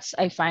stats,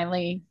 I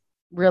finally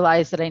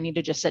realized that I need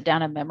to just sit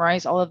down and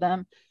memorize all of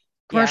them.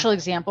 Commercial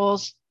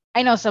examples,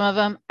 I know some of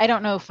them. I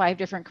don't know 5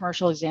 different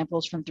commercial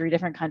examples from 3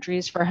 different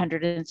countries for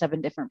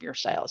 107 different beer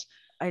styles.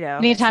 I know.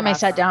 Anytime I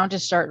sat down to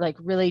start like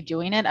really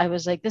doing it, I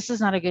was like, this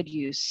is not a good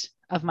use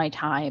of my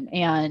time.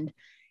 And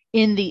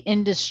in the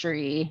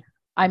industry,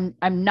 I'm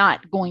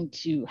not going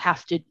to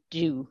have to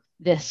do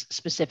this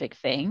specific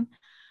thing.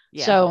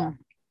 Yeah. So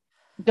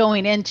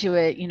going into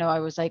it, I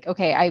was like,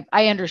 okay,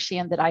 I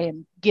understand that I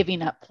am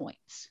giving up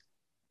points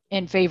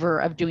in favor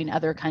of doing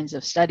other kinds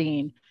of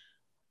studying.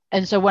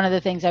 And so one of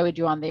the things I would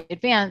do on the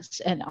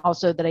advanced and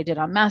also that I did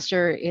on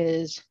master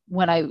is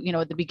when I,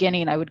 at the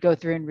beginning, I would go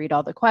through and read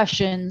all the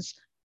questions,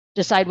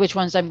 decide which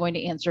ones I'm going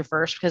to answer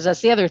first, because that's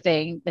the other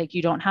thing. Like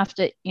you don't have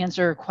to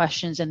answer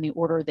questions in the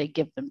order they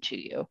give them to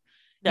you.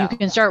 No. You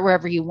can start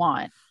wherever you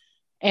want.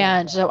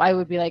 And so I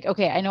would be like,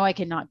 okay, I know I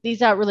can knock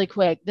these out really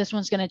quick. This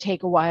one's going to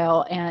take a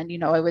while. And,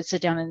 I would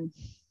sit down and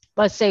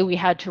let's say we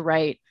had to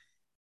write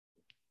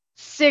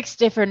 6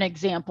 different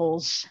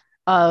examples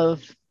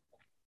of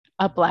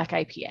a black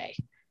IPA,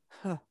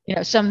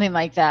 something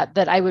like that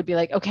I would be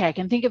like, okay, I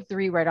can think of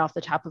 3 right off the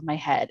top of my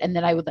head. And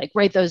then I would like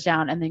write those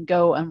down and then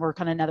go and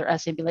work on another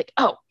essay and be like,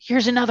 oh,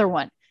 here's another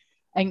one.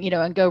 And,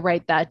 and go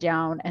write that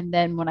down. And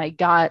then when I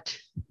got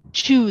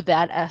to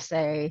that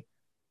essay,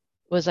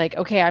 was like,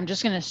 okay, I'm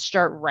just going to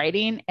start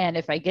writing. And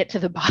if I get to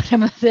the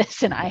bottom of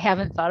this and I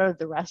haven't thought of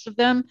the rest of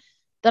them,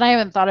 then I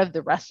haven't thought of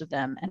the rest of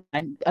them.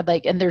 And I'm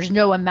like, and there's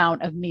no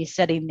amount of me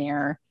sitting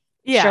there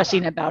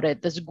stressing about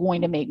it that's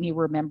going to make me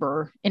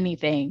remember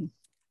anything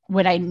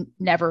when I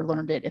never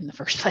learned it in the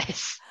first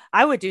place.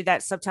 I would do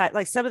that sometimes.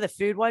 Like some of the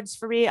food ones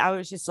for me, I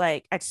was just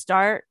like, I'd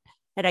start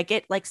and I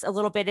get like a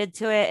little bit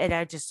into it. And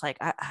I just like,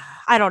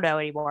 I don't know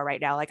anymore right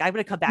now. Like I'm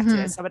going to come back to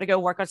this. I'm going to go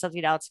work on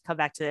something else and come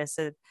back to this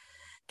and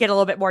get a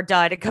little bit more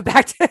done and come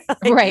back to it.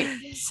 Like, right.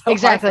 So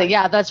exactly.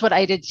 Yeah. That's what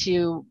I did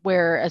too,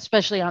 where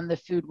especially on the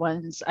food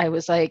ones, I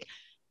was like,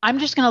 I'm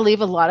just going to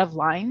leave a lot of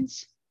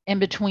lines in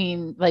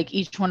between like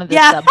each one of the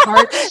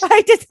subparts.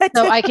 I did that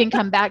so too. I can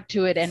come back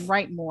to it and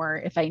write more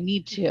if I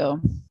need to.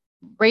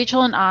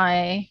 Rachel and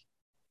I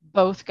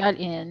both got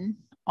in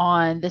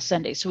on the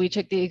Sunday. So we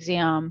took the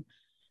exam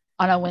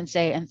on a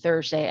Wednesday and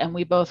Thursday, and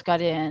we both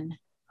got in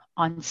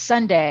on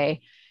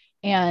Sunday.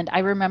 And I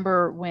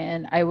remember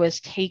when I was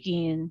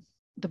taking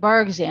the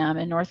bar exam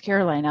in North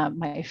Carolina,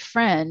 my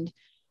friend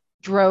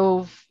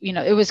drove,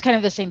 it was kind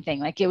of the same thing.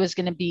 Like it was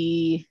going to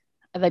be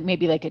like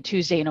maybe like a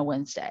Tuesday and a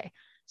Wednesday.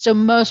 So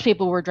most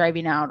people were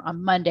driving out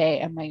on Monday,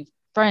 and my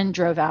friend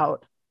drove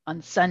out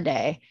on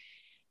Sunday.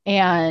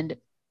 And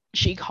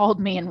she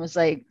called me and was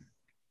like,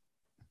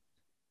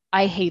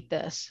 I hate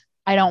this.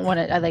 I don't want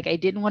to, I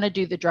didn't want to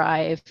do the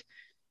drive.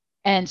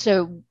 And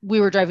so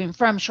we were driving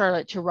from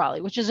Charlotte to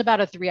Raleigh, which is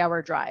about a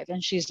 3-hour drive.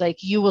 And she's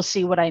like, you will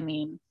see what I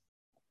mean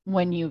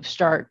when you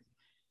start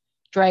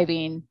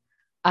driving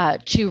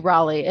to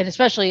Raleigh. And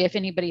especially if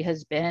anybody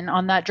has been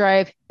on that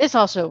drive, it's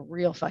also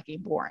real fucking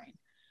boring.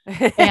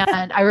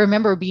 And I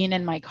remember being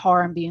in my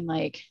car and being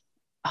like,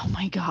 oh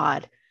my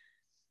God,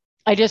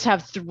 I just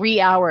have 3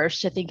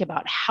 hours to think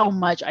about how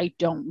much I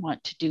don't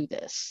want to do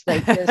this.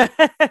 Like this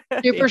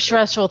super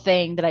stressful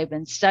thing that I've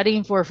been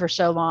studying for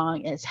so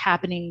long is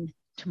happening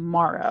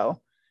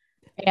tomorrow.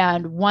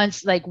 And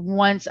once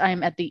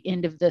I'm at the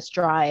end of this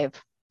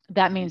drive,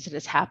 that means that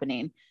it's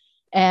happening.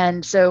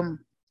 And so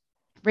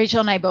Rachel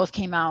and I both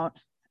came out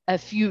I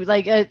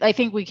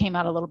think we came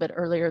out a little bit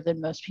earlier than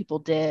most people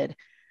did.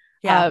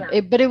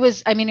 Yeah. But it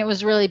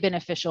was really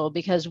beneficial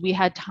because we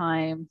had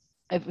time,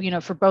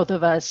 for both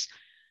of us.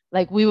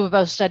 Like we would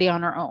both study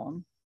on our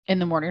own in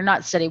the morning, or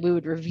not study, we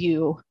would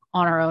review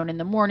on our own in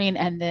the morning.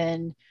 And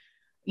then,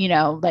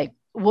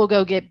 we'll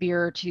go get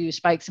beer to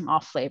spike some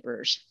off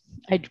flavors.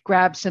 I'd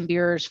grab some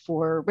beers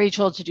for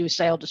Rachel to do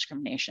style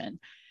discrimination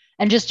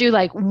and just do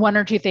like 1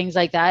 or 2 things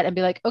like that and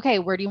be like, okay,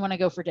 where do you want to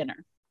go for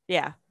dinner?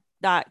 Yeah.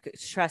 Not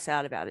stress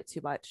out about it too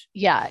much.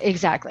 Yeah,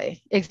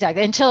 exactly.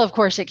 Until of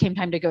course it came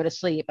time to go to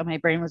sleep and my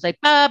brain was like,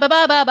 ba, ba,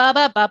 ba, ba, ba,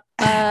 ba, ba,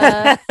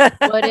 ba.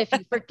 What if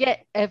you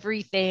forget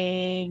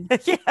everything?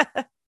 Yeah.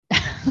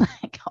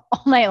 Like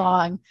all night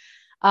long,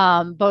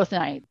 both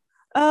nights.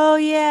 Oh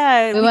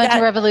yeah, we went to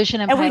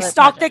Revolution and we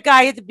stalked the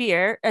guy at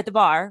the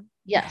bar.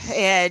 Yes,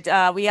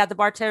 and we had the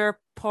bartender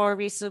pour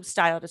me some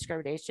style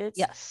discriminations.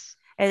 Yes,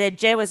 and then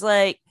Jay was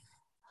like,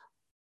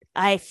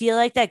 I feel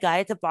like that guy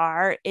at the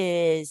bar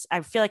I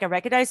feel like I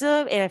recognize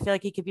him, and I feel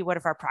like he could be one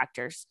of our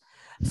proctors.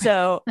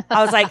 So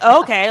I was like,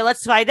 okay,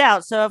 let's find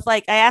out. So if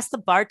I asked the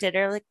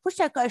bartender, like, what's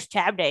that guy's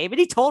tab name? And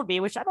he told me,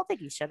 which I don't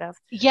think he should have.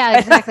 Yeah,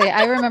 exactly.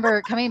 I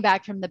remember coming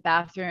back from the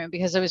bathroom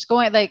because I was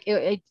going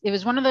it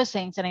was one of those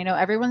things. And I know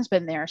everyone's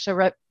been there.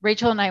 So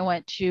Rachel and I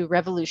went to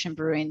Revolution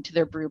Brewing to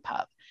their brew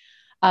pub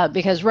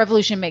because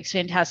Revolution makes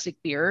fantastic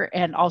beer.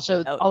 And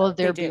also all of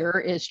their beer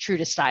is true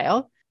to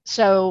style.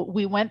 So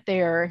we went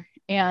there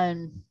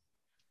and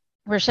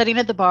we're sitting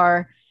at the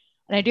bar.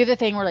 And I do the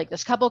thing where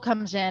this couple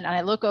comes in and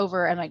I look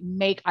over and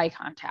make eye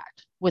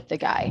contact with the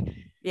guy.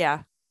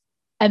 Yeah.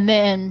 And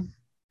then,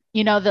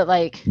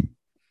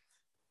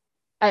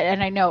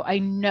 I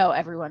know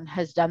everyone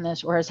has done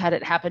this or has had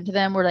it happen to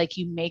them where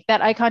you make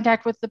that eye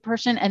contact with the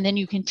person and then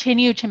you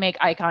continue to make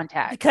eye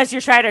contact. Because you're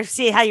trying to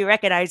see how you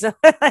recognize them.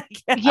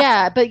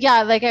 Yeah. But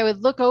yeah, I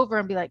would look over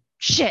and be like,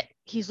 shit,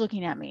 he's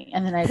looking at me.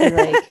 And then I'd be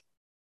like,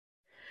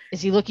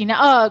 is he looking at?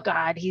 Oh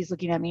God, he's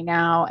looking at me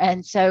now.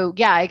 And so,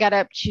 yeah, I got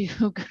up to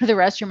go to the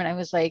restroom and I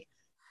was like,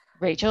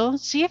 Rachel,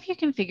 see if you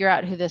can figure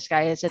out who this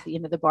guy is at the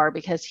end of the bar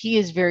because he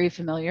is very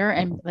familiar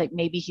and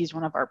maybe he's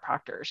one of our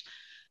proctors.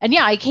 And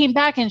yeah, I came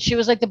back and she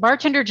was like, the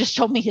bartender just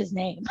told me his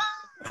name.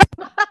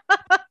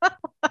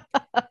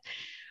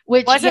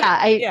 Which,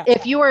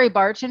 if you are a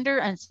bartender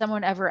and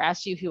someone ever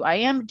asks you who I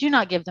am, do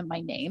not give them my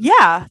name.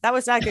 Yeah, that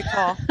was not a good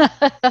call.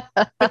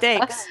 But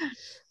thanks.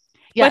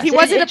 Yeah, but he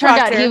wasn't a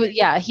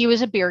proctor. He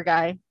was a beer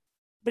guy.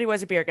 But he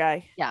was a beer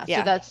guy. Yeah,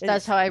 so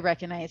that's how I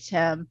recognized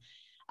him.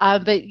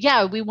 But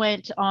yeah, we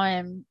went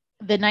on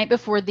the night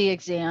before the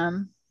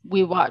exam.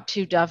 We walked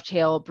to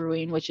Dovetail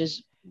Brewing, which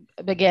is,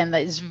 again,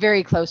 that is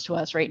very close to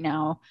us right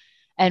now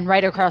and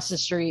right across the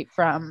street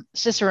from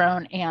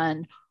Cicerone.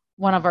 And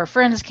one of our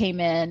friends came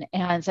in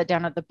and sat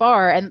down at the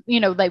bar and,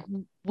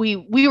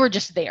 we were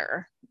just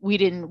there. We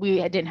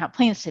didn't have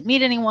plans to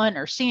meet anyone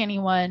or see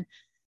anyone.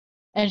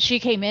 And she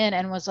came in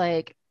and was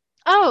like,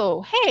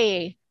 oh,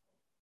 hey,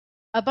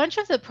 a bunch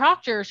of the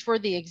proctors for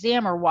the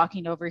exam are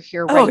walking over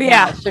here right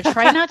now. So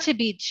try not to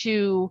be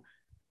too,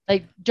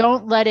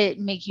 don't let it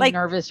make you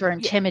nervous or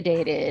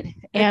intimidated.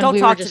 And don't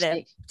talk to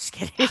them. Just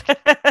kidding.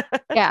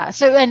 Yeah.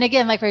 So, and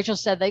again, like Rachel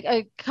said,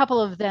 a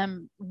couple of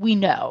them we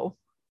know.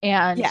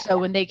 And so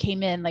when they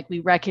came in,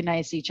 we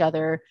recognized each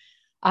other.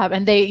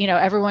 And they,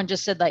 everyone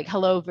just said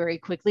hello very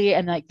quickly.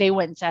 And they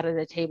went and sat at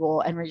a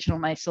table and Rachel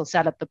and I still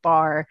sat at the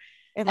bar.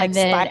 And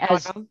then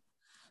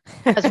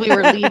as we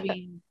were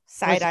leaving,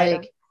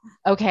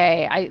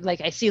 okay,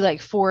 I see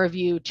 4 of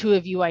you, 2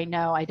 of you I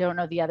know, I don't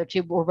know the other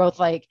 2, but we're both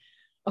like,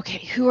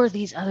 okay, who are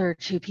these other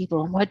 2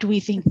 people and what do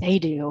we think they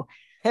do?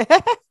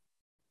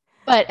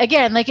 But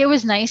again, it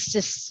was nice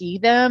to see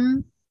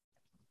them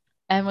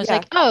and was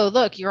like, oh,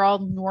 look, you're all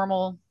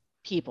normal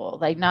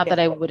people. Not that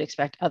I would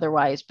expect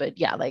otherwise, but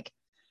yeah,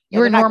 You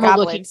were not normal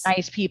looking, goblins.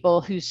 nice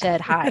people who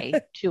said hi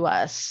to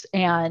us.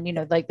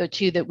 And, like the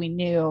two that we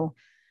knew,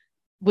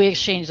 we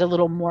exchanged a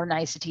little more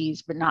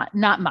niceties, but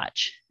not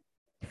much.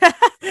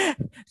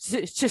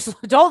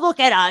 Just don't look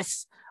at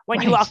us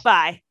when you walk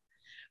by.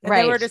 And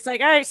then we're just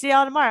like, all right, see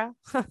y'all tomorrow.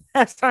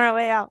 That's on our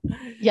way out.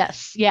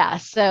 Yes. Yeah.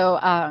 So,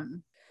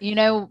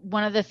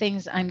 one of the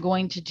things I'm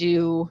going to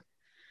do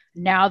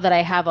now that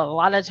I have a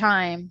lot of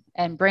time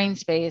and brain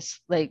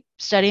space, like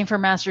studying for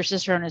Master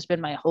Cicerone has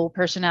been my whole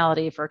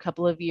personality for a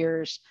couple of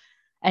years.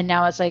 And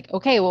now it's like,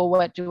 okay, well,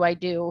 what do I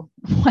do?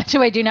 What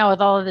do I do now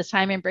with all of this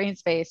time and brain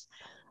space?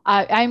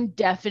 I'm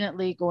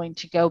definitely going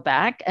to go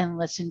back and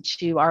listen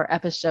to our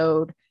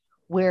episode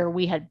where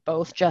we had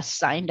both just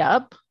signed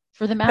up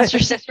for the Master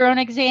Cicerone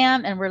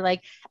exam. And we're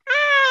like,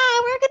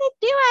 we're going to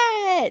do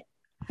it.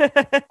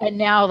 And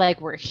now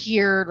like we're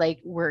here,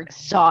 like we're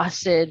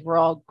exhausted, we're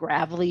all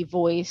gravelly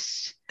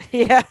voiced,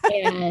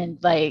 and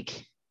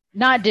like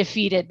not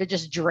defeated but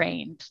just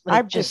drained.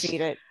 Like, I'm just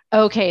defeated.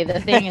 Okay, the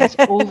thing is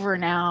over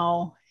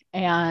now.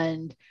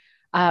 And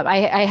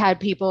I had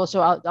people, so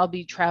I'll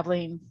be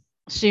traveling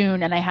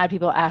soon, and I had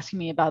people asking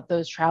me about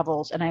those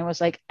travels, and I was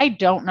like, I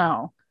don't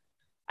know.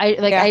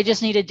 I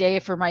just need a day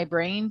for my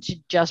brain to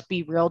just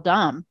be real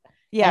dumb,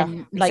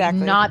 and like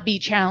not be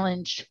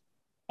challenged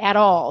at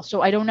all.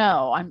 So I don't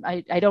know.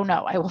 I don't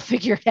know. I will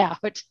figure it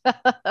out.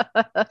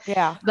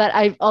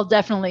 But I'll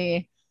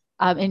definitely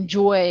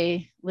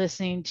enjoy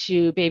listening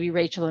to Baby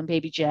Rachel and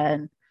Baby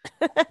Jen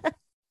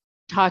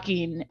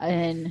talking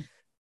in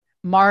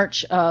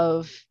March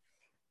of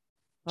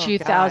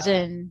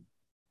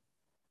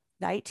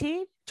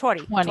 2019,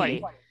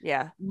 20.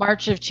 Yeah.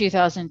 March of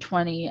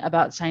 2020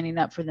 about signing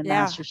up for the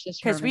Master Cicerone.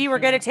 Because we were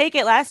going to take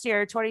it last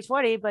year,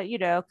 2020, but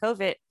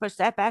COVID pushed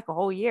that back a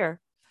whole year.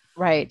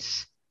 Right.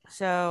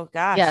 So,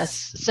 gosh.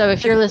 Yes. So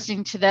if you're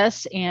listening to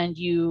this and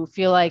you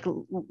feel like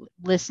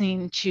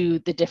listening to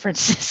the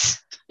differences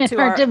in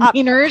our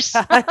demeanors,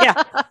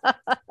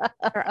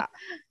 our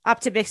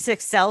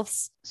optimistic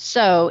selves.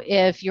 So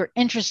if you're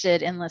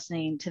interested in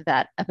listening to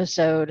that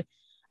episode,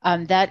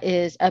 that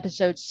is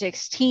episode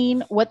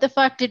 16. What the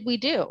fuck did we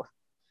do?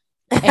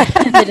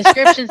 And the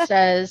description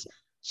says,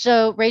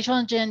 so Rachel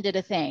and Jen did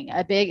a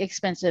big,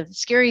 expensive,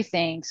 scary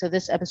thing. So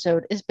this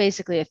episode is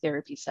basically a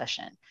therapy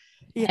session.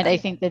 And I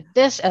think that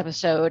this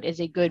episode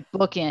is a good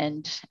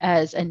bookend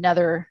as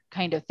another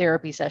kind of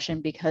therapy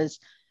session because,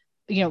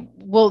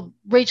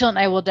 Rachel and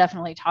I will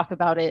definitely talk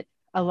about it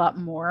a lot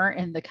more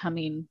in the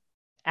coming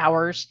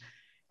hours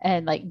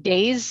and like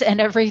days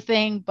and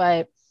everything.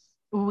 But,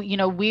 we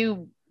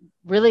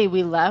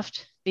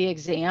left the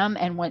exam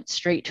and went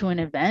straight to an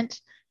event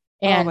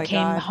and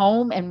came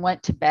home and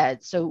went to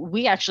bed. So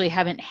we actually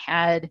haven't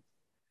had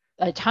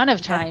a ton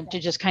of time to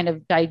just kind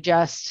of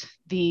digest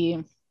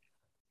the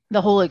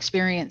whole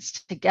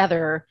experience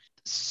together.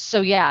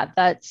 So yeah,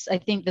 I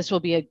think this will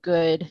be a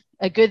good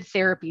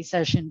therapy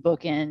session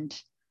bookend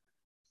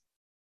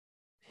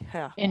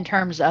in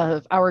terms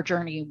of our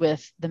journey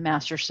with the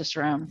Master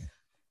Cicerone.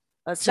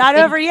 It's not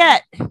over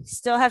yet.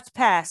 Still have to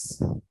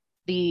pass.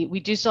 We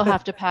do still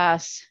have to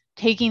pass.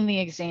 Taking the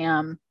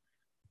exam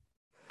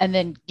and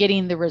then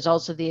getting the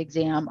results of the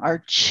exam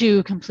are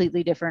two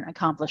completely different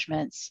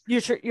accomplishments.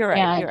 You're right.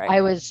 And you're right. I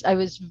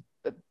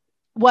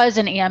was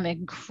and am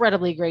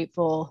incredibly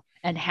grateful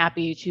and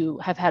happy to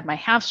have had my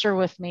halfster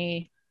with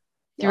me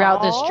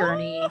throughout this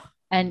journey,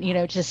 and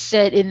to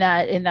sit in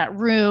that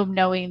room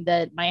knowing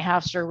that my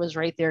halfster was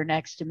right there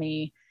next to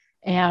me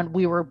and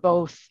we were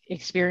both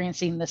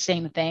experiencing the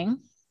same thing.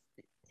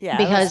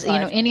 Because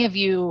any of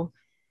you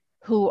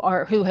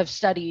who have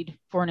studied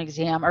for an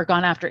exam or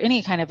gone after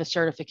any kind of a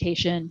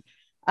certification,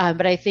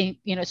 but I think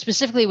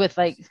specifically with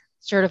like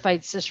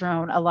certified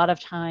Cicerone, a lot of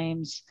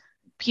times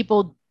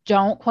people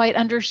don't quite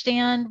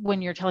understand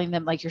when you're telling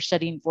them like you're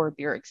studying for a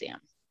beer exam.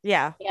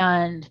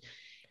 And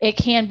it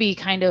can be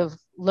kind of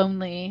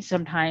lonely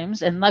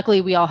sometimes. And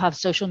luckily we all have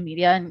social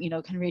media and,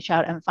 can reach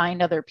out and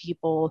find other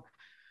people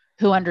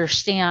who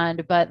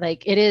understand. But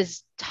like, it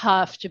is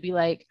tough to be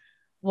like,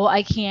 well,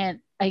 I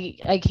can't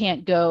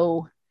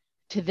go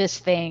to this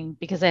thing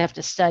because I have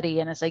to study.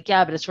 And it's like,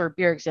 yeah, but it's for a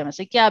beer exam. It's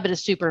like, yeah, but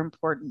it's super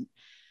important.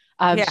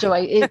 So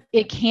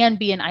it can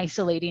be an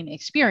isolating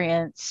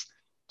experience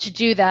to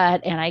do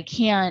that. And I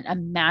can't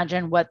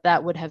imagine what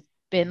that would have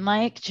been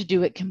like to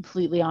do it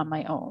completely on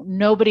my own.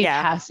 Nobody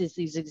passes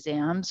these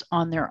exams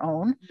on their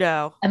own.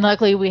 No. And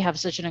luckily we have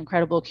such an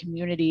incredible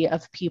community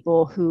of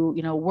people who,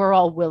 we're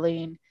all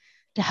willing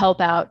to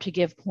help out, to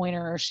give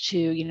pointers,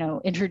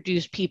 to,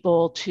 introduce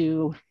people,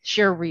 to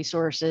share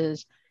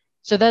resources.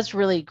 So that's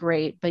really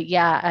great. But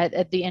yeah,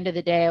 at the end of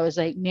the day, I was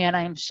like, man,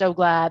 I'm so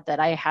glad that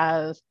I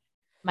have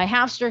my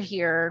halfster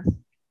here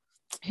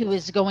who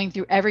is going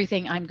through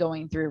everything I'm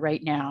going through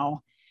right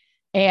now.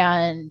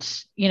 And,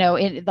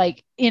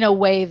 in a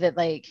way that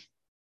like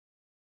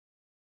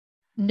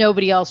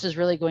nobody else is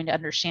really going to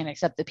understand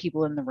except the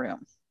people in the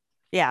room.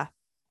 Yeah.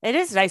 It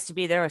is nice to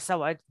be there with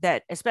someone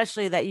that,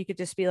 especially that you could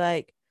just be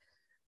like,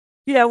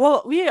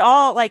 well, we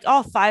all, like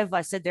all five of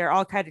us sit there,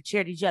 all kind of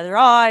cheered each other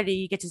on, and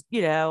you get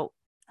to,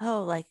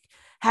 oh, like,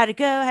 how'd it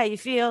go? How you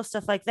feel?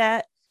 Stuff like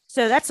that.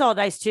 So that's all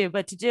nice too.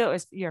 But to do it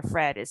with your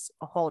friend is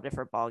a whole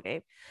different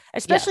ballgame,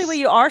 especially when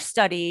Yes. you are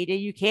studied and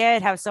you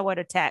can't have someone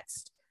to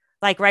text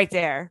like right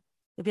there.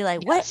 It'd be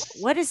like, Yes.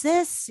 what is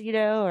this?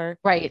 Or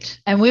Right.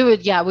 And we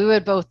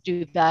would both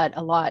do that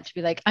a lot to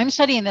be like, I'm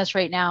studying this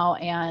right now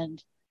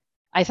and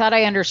I thought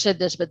I understood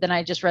this, but then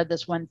I just read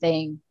this one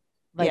thing.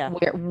 Like yeah,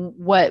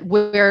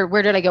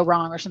 where did I go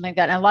wrong or something like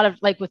that? And a lot of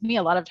like with me,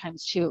 a lot of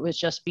times too, it was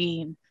just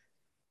being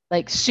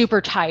like super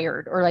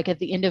tired or like at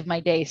the end of my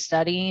day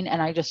studying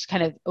and I just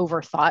kind of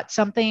overthought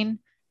something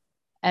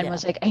and yeah.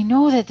 was like, I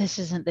know that this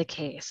isn't the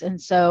case.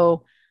 And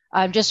so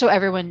just so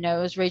everyone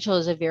knows, Rachel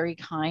is a very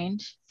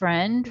kind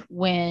friend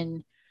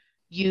when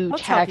you Don't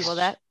tell people text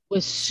that.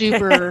 with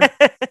super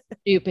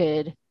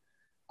stupid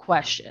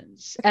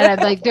questions. And I'm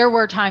like, there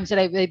were times that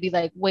I'd be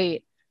like,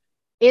 wait,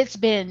 it's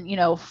been,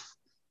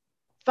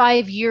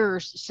 5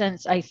 years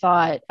since I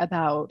thought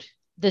about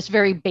this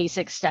very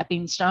basic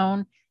stepping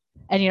stone.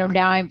 And,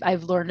 now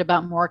I've learned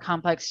about more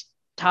complex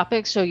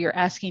topics. So you're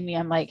asking me,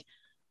 I'm like,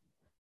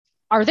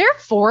 are there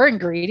 4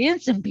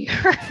 ingredients in beer?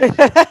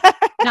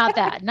 Not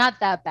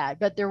that bad,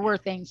 but there were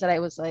things that I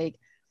was like,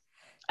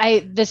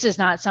 this is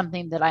not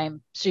something that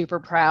I'm super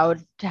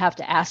proud to have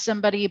to ask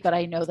somebody, but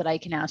I know that I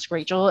can ask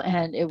Rachel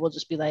and it will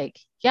just be like,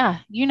 yeah,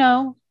 you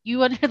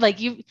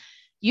like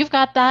you've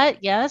got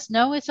that. Yes,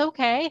 no, it's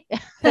okay.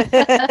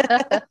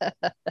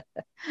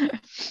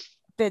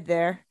 Been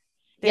there.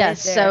 Been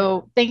Yes, there.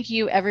 so thank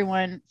you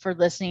everyone for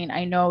listening.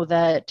 I know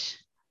that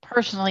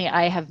personally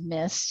I have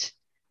missed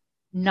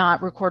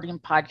not recording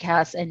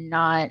podcasts and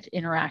not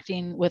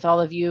interacting with all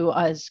of you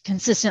as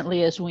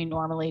consistently as we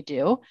normally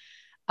do.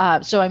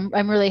 So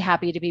I'm really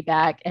happy to be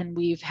back. And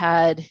we've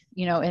had,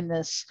 in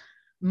this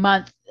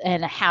month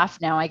and a half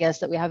now, I guess,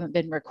 that we haven't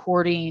been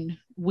recording,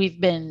 we've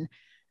been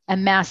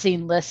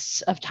amassing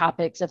lists of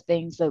topics of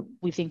things that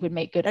we think would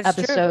make good That's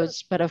true.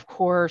 episodes. But of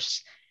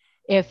course,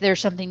 if there's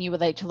something you would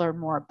like to learn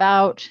more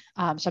about,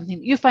 something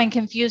that you find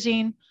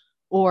confusing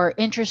or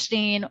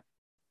interesting,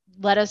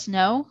 let us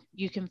know.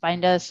 You can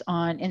find us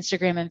on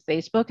Instagram and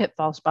Facebook at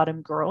False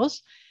Bottom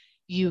Girls.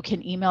 You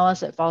can email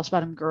us at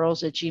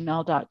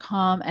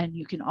falsebottomgirls@gmail.com. And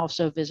you can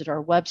also visit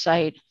our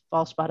website,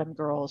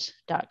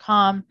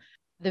 falsebottomgirls.com.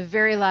 The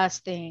very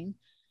last thing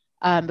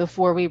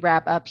before we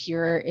wrap up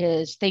here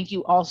is thank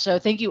you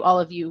all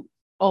of you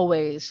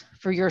always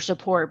for your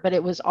support. But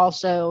it was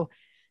also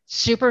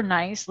super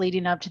nice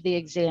leading up to the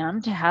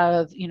exam to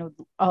have,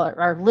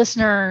 our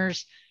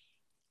listeners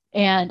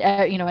and,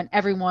 and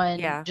everyone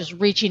Yeah. just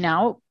reaching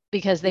out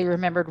because they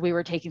remembered we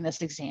were taking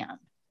this exam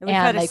And we've and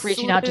had like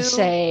reaching out to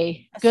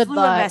say good of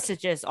luck.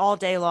 messages all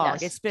day long.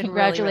 Yes, It's been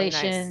really, really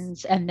nice.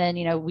 congratulations. And then,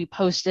 we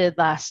posted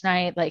last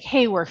night, like,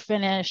 hey, we're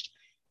finished.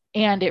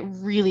 And it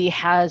really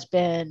has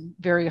been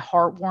very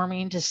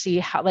heartwarming to see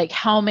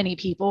how many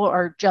people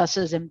are just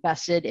as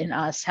invested in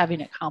us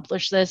having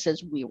accomplished this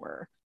as we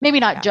were. Maybe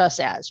not Yeah. just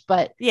as,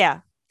 but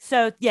Yeah.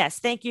 So, yes,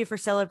 thank you for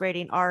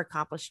celebrating our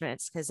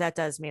accomplishments because that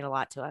does mean a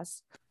lot to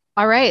us.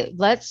 all right,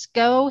 let's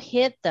go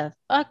hit the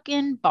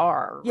fucking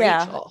bar,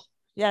 Yeah. Rachel.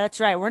 Yeah, that's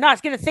right. We're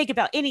not going to think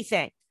about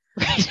anything.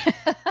 Right.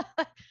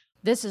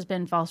 This has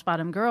been False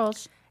Bottom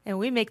Girls. And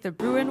we make the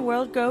brewing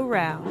world go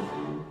round.